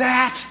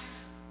 That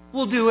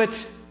will do it.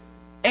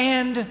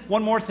 And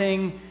one more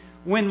thing,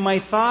 when my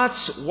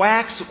thoughts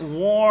wax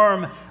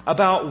warm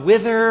about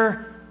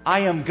whither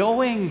I am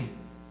going,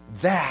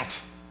 that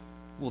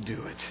will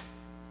do it.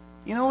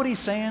 You know what he's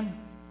saying?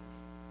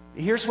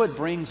 Here's what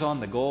brings on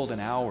the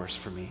golden hours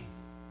for me.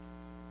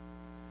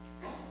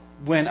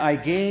 When I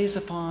gaze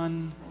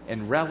upon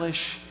and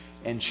relish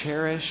and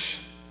cherish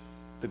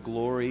the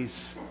glories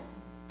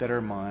that are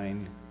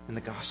mine in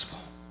the gospel.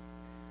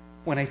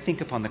 When I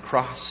think upon the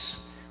cross,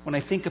 when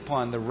I think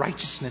upon the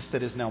righteousness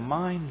that is now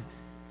mine,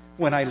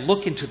 when I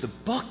look into the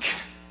book,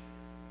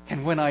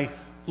 and when I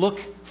look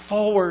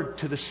forward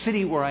to the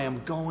city where I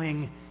am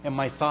going and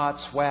my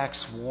thoughts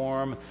wax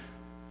warm,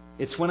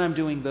 it's when I'm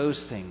doing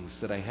those things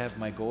that I have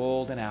my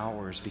golden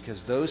hours,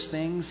 because those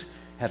things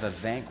have a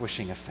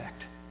vanquishing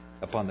effect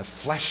upon the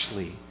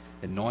fleshly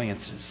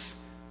annoyances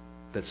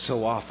that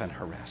so often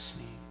harass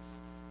me.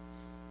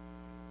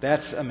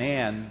 That's a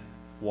man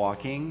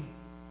walking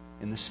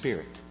in the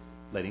Spirit,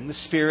 letting the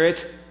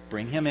Spirit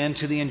bring him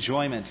into the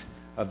enjoyment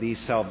of these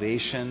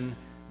salvation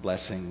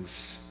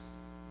blessings.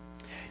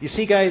 You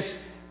see, guys,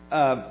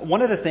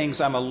 one of the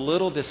things I'm a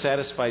little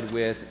dissatisfied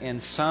with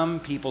in some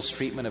people's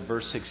treatment of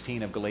verse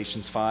 16 of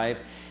Galatians 5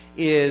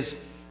 is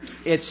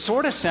it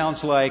sort of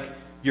sounds like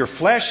your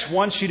flesh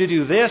wants you to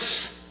do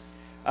this,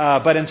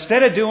 but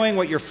instead of doing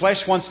what your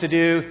flesh wants to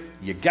do,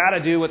 you got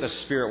to do what the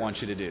Spirit wants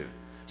you to do.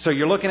 So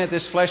you're looking at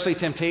this fleshly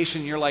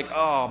temptation, and you're like,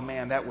 oh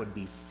man, that would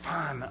be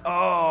fun. Oh,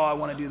 I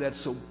want to do that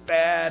so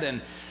bad.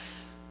 And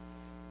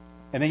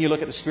then you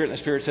look at the Spirit, and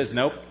the Spirit says,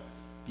 nope,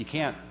 you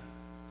can't.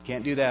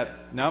 Can't do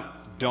that. Nope,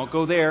 don't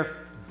go there.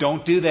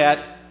 Don't do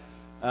that.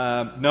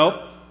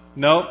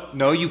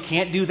 No, you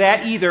can't do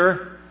that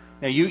either.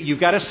 Now you've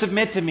got to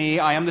submit to me.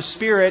 I am the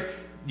Spirit.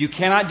 You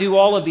cannot do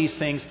all of these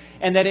things.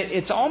 And that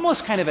it's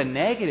almost kind of a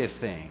negative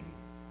thing.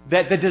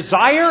 That the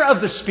desire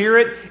of the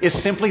Spirit is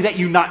simply that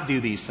you not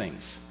do these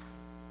things.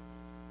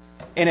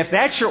 And if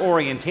that's your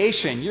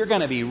orientation, you're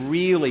going to be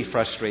really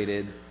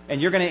frustrated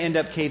and you're going to end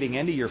up caving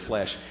into your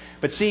flesh.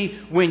 But see,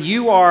 when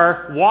you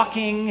are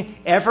walking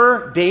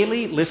ever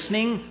daily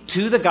listening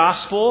to the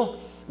gospel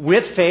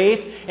with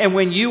faith, and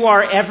when you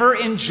are ever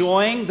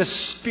enjoying the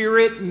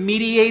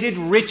Spirit-mediated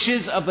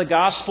riches of the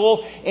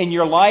gospel in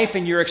your life,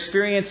 and you're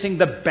experiencing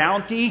the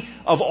bounty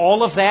of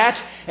all of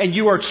that, and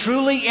you are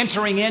truly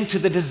entering into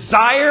the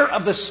desire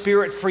of the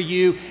Spirit for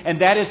you,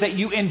 and that is that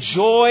you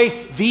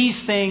enjoy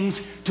these things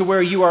to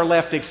where you are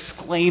left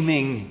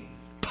exclaiming,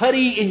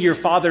 putty in your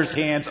Father's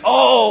hands,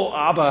 "Oh,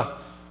 Abba,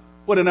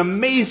 what an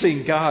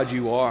amazing God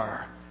you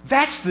are."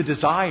 That's the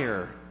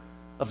desire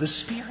of the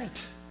Spirit.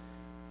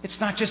 It's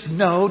not just,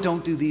 no,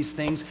 don't do these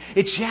things.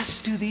 It's,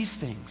 yes, do these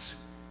things.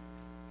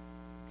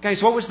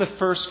 Guys, what was the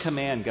first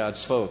command God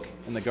spoke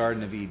in the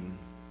Garden of Eden?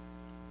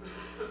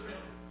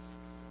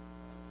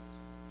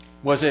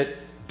 Was it,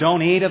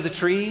 don't eat of the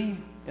tree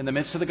in the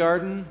midst of the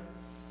garden?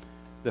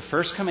 The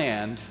first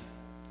command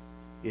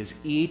is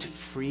eat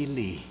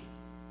freely.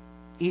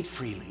 Eat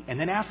freely. And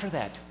then after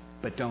that,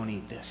 but don't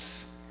eat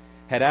this.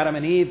 Had Adam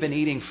and Eve been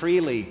eating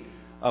freely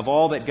of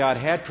all that God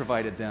had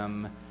provided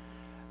them,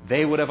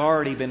 they would have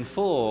already been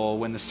full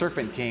when the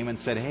serpent came and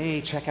said,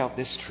 hey, check out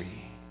this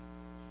tree.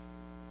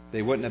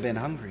 They wouldn't have been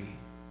hungry.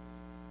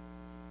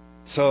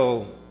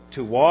 So,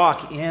 to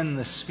walk in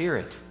the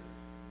Spirit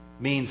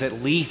means at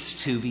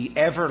least to be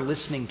ever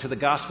listening to the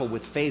gospel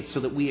with faith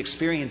so that we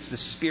experience the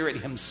Spirit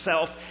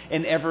Himself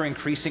in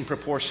ever-increasing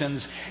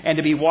proportions. And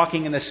to be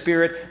walking in the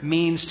Spirit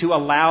means to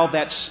allow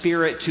that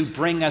Spirit to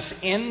bring us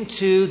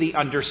into the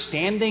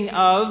understanding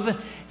of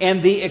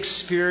and the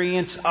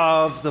experience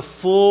of the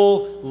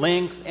full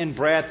length and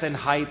breadth and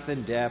height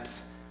and depth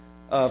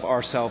of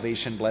our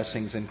salvation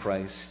blessings in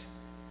Christ.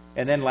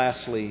 And then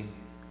lastly,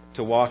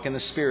 to walk in the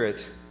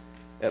Spirit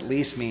at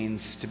least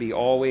means to be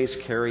always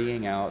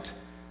carrying out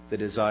the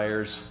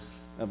desires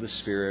of the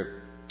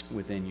Spirit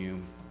within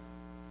you.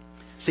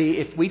 See,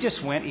 if we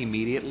just went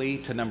immediately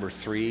to number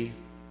 3,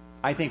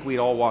 I think we'd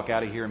all walk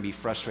out of here and be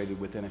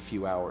frustrated within a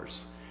few hours.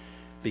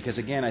 Because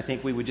again, I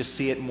think we would just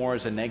see it more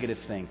as a negative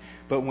thing.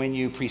 But when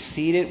you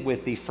precede it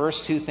with the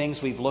first 2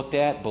 things we've looked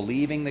at,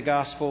 believing the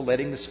gospel,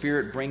 letting the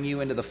Spirit bring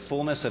you into the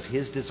fullness of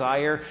His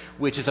desire,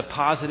 which is a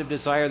positive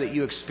desire that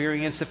you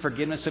experience the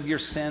forgiveness of your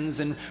sins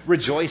and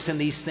rejoice in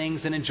these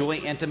things and enjoy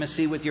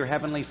intimacy with your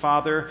Heavenly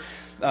Father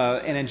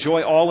and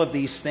enjoy all of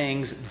these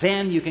things,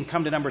 then you can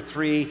come to number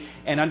 3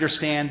 and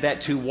understand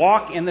that to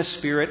walk in the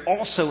Spirit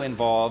also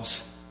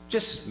involves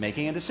just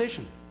making a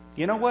decision.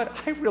 You know what?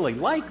 I really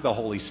like the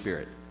Holy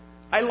Spirit.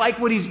 I like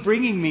what He's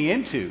bringing me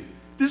into.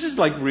 This is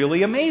like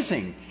really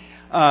amazing.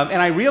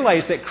 And I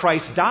realize that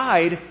Christ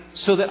died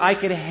so that I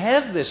could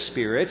have this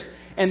Spirit.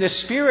 And the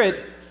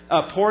Spirit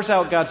pours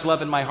out God's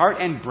love in my heart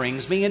and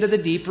brings me into the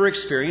deeper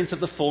experience of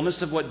the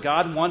fullness of what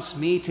God wants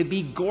me to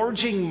be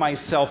gorging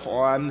myself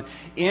on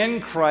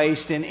in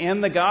Christ and in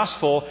the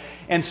gospel.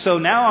 And so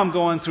now I'm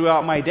going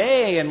throughout my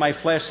day and my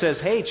flesh says,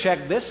 hey,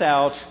 check this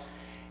out.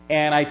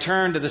 And I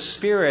turn to the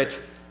Spirit,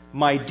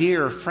 my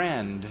dear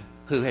friend,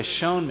 who has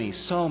shown me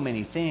so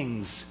many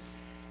things.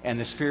 And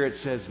the Spirit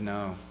says,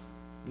 no,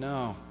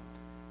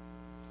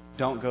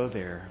 don't go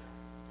there.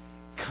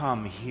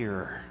 Come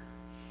here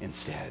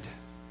instead.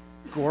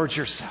 Gorge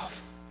yourself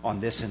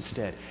on this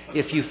instead.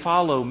 If you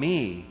follow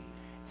me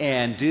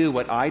and do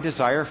what I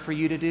desire for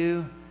you to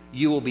do,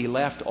 you will be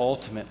left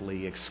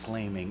ultimately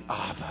exclaiming,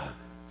 Abba,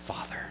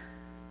 Father.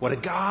 What a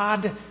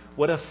God,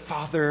 what a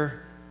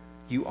Father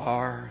you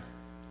are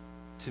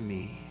to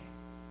me.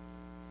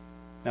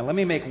 Now, let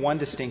me make one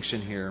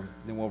distinction here,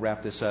 then we'll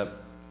wrap this up.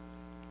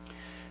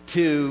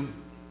 And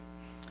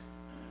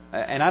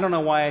I don't know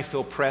why I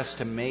feel pressed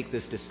to make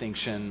this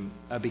distinction,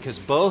 because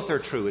both are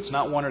true. It's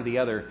not one or the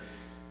other.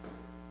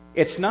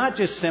 It's not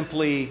just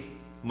simply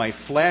my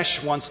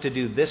flesh wants to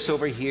do this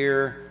over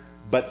here,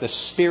 but the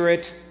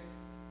Spirit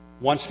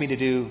wants me to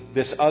do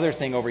this other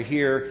thing over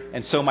here.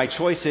 And so my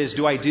choice is,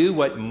 do I do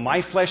what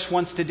my flesh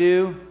wants to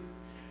do?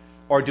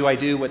 Or do I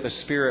do what the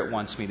Spirit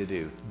wants me to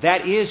do?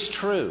 That is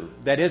true.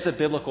 That is a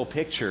biblical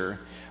picture.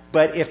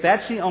 But if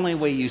that's the only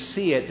way you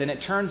see it, then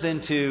it turns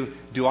into,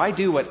 do I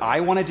do what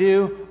I want to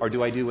do, or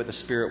do I do what the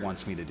Spirit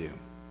wants me to do?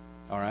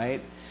 All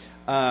right?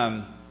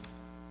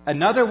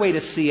 Another way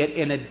to see it,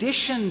 in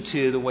addition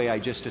to the way I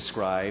just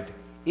described,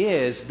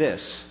 is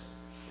this.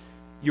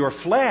 Your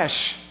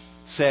flesh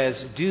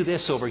says, do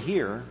this over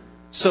here.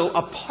 So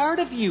a part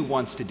of you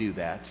wants to do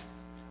that.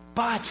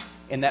 But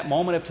in that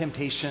moment of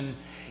temptation,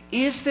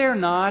 is there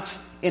not,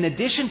 in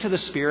addition to the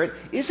Spirit,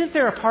 isn't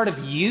there a part of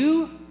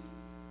you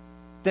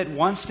that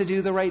wants to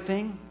do the right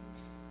thing?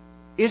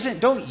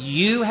 Don't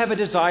you have a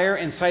desire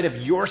inside of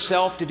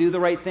yourself to do the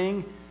right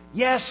thing?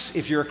 Yes,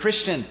 if you're a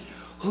Christian.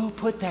 Who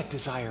put that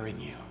desire in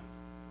you?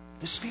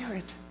 The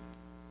Spirit.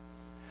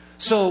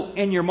 So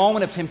in your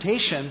moment of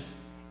temptation,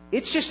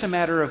 it's just a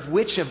matter of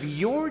which of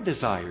your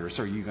desires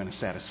are you going to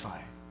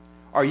satisfy?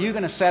 Are you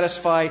going to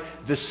satisfy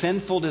the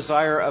sinful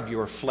desire of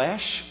your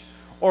flesh?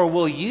 Or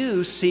will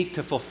you seek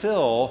to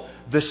fulfill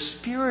the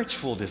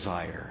spiritual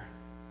desire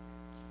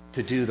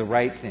to do the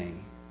right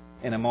thing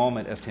in a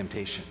moment of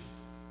temptation?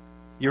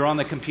 You're on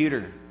the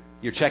computer,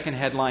 you're checking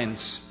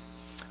headlines,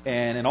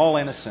 and in all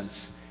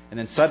innocence, and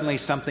then suddenly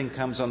something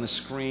comes on the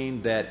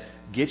screen that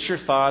gets your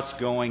thoughts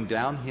going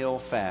downhill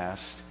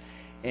fast,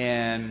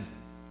 and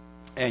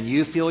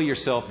you feel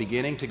yourself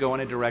beginning to go in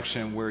a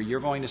direction where you're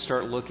going to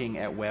start looking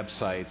at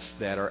websites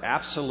that are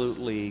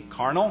absolutely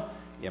carnal,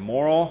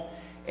 immoral,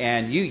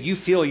 and you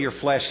feel your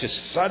flesh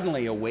just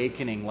suddenly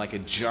awakening like a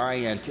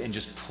giant and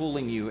just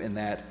pulling you in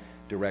that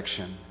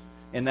direction.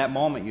 In that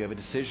moment, you have a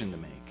decision to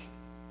make.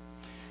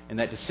 And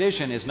that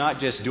decision is not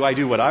just, do I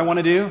do what I want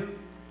to do?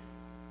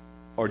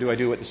 Or do I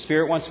do what the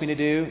Spirit wants me to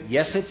do?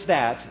 Yes, it's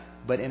that.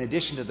 But in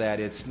addition to that,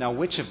 it's, now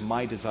which of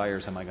my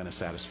desires am I going to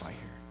satisfy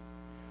here?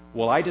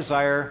 Will I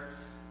desire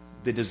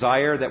the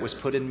desire that was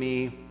put in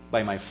me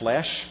by my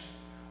flesh?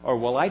 Or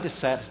will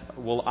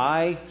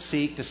I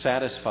seek to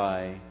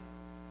satisfy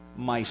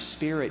my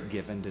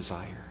Spirit-given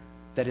desire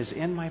that is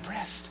in my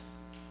breast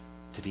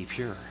to be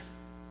pure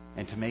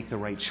and to make the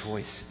right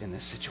choice in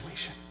this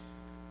situation?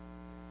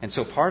 And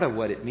so part of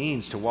what it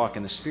means to walk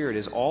in the Spirit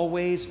is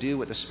always do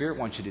what the Spirit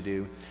wants you to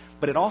do.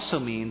 But it also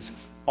means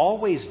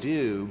always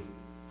do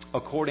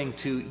according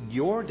to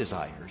your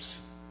desires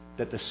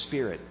that the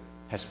Spirit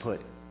has put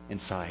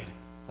inside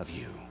of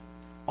you.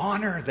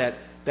 Honor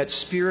that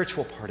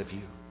spiritual part of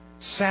you.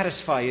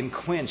 Satisfy and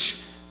quench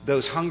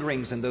those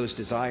hungerings and those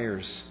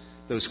desires,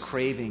 those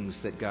cravings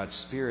that God's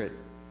Spirit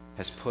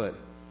has put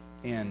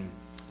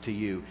into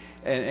you.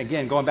 And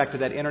again, going back to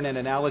that internet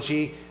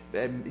analogy,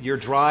 your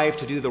drive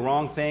to do the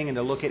wrong thing and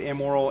to look at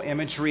immoral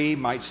imagery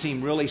might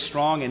seem really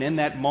strong. And in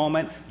that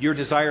moment, your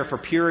desire for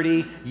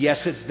purity,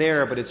 yes, it's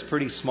there, but it's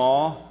pretty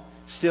small.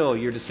 Still,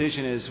 your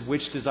decision is,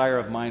 which desire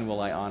of mine will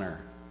I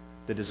honor?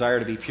 The desire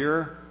to be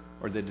pure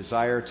or the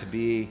desire to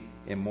be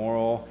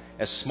immoral?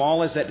 As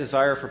small as that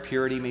desire for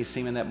purity may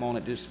seem in that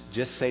moment,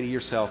 just say to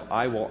yourself,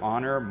 I will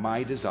honor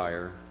my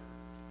desire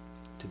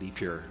to be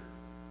pure.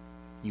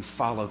 You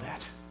follow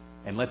that.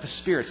 And let the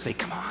Spirit say,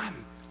 come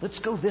on, let's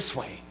go this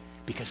way.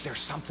 Because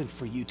there's something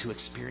for you to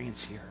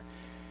experience here.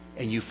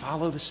 And you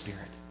follow the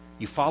Spirit.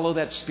 You follow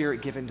that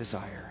Spirit-given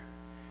desire.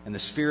 And the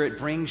Spirit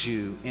brings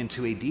you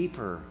into a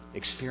deeper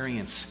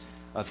experience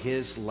of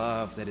His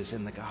love that is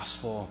in the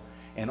gospel.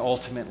 And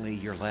ultimately,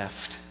 you're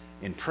left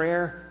in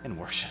prayer and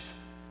worship,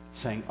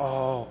 saying,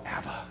 oh,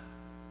 Abba,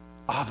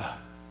 Abba,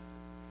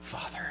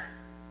 Father.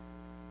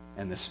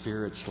 And the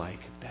Spirit's like,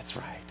 that's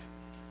right.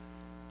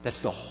 That's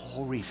the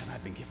whole reason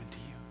I've been given to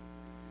you.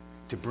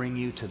 To bring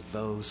you to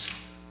those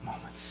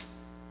moments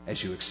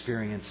as you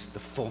experience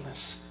the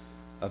fullness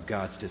of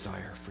God's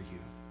desire for you.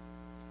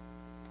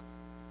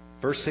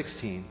 Verse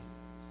 16,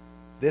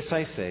 this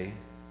I say,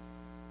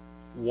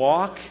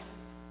 walk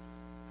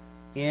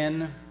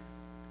in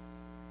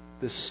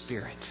the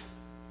Spirit,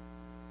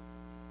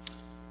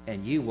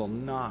 and you will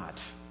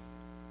not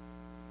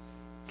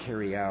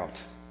carry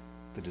out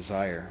the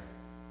desire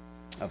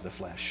of the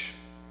flesh.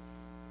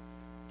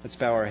 Let's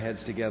bow our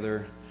heads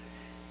together.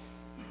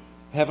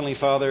 Heavenly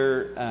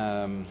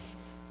Father,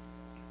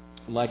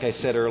 like I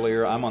said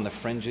earlier, I'm on the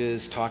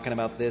fringes talking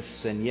about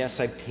this, and yes,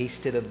 I've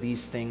tasted of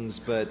these things,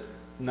 but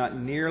not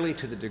nearly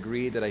to the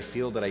degree that I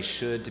feel that I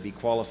should to be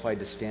qualified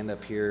to stand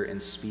up here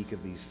and speak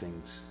of these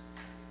things.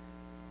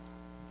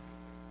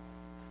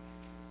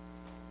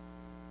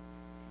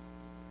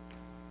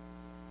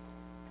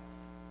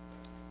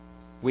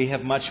 We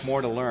have much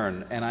more to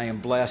learn, and I am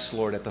blessed,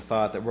 Lord, at the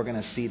thought that we're going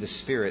to see the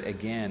Spirit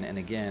again and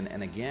again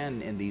and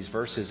again in these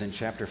verses in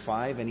chapter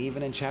 5 and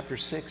even in chapter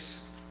 6.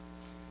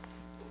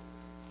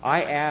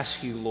 I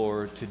ask you,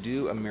 Lord, to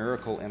do a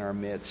miracle in our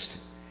midst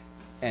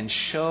and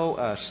show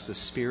us the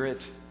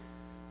Spirit.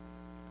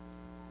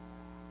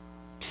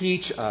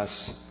 Teach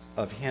us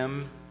of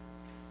Him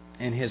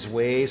and His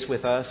ways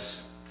with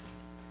us.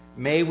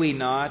 May we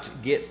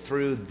not get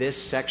through this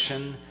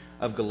section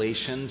of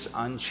Galatians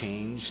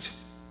unchanged,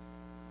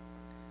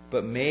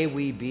 but may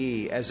we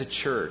be, as a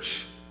church,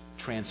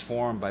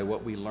 transformed by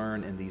what we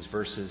learn in these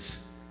verses.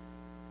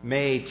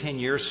 May, 10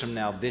 years from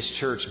now, this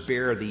church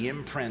bear the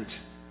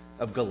imprint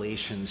of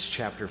Galatians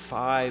chapter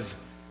 5,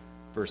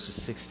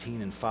 verses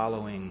 16 and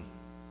following.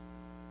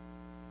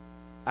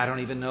 I don't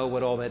even know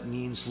what all that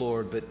means,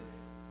 Lord, but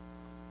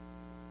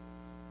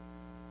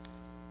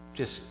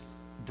just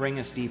bring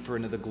us deeper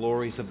into the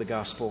glories of the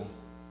gospel.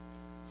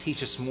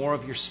 Teach us more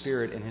of your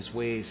Spirit and His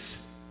ways,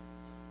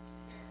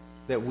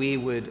 that we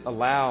would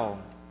allow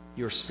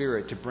your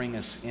Spirit to bring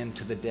us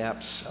into the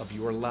depths of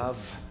your love,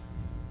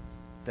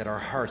 that our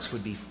hearts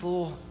would be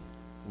full,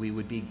 we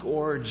would be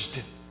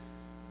gorged,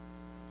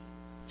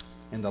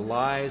 and the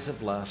lies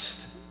of lust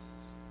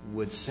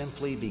would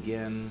simply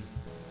begin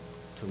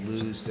to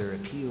lose their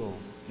appeal.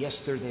 Yes,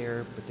 they're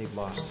there, but they've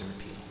lost their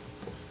appeal.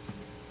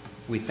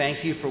 We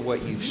thank you for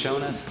what you've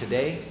shown us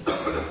today.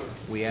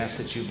 We ask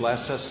that you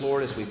bless us,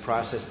 Lord, as we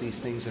process these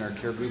things in our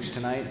care groups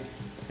tonight.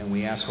 And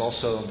we ask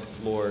also,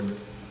 Lord,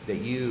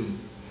 that you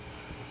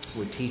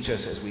would teach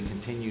us as we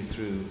continue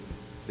through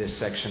this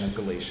section of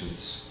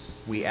Galatians.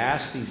 We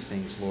ask these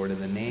things, Lord, in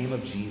the name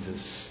of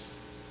Jesus.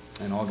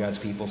 And all God's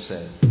people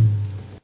said,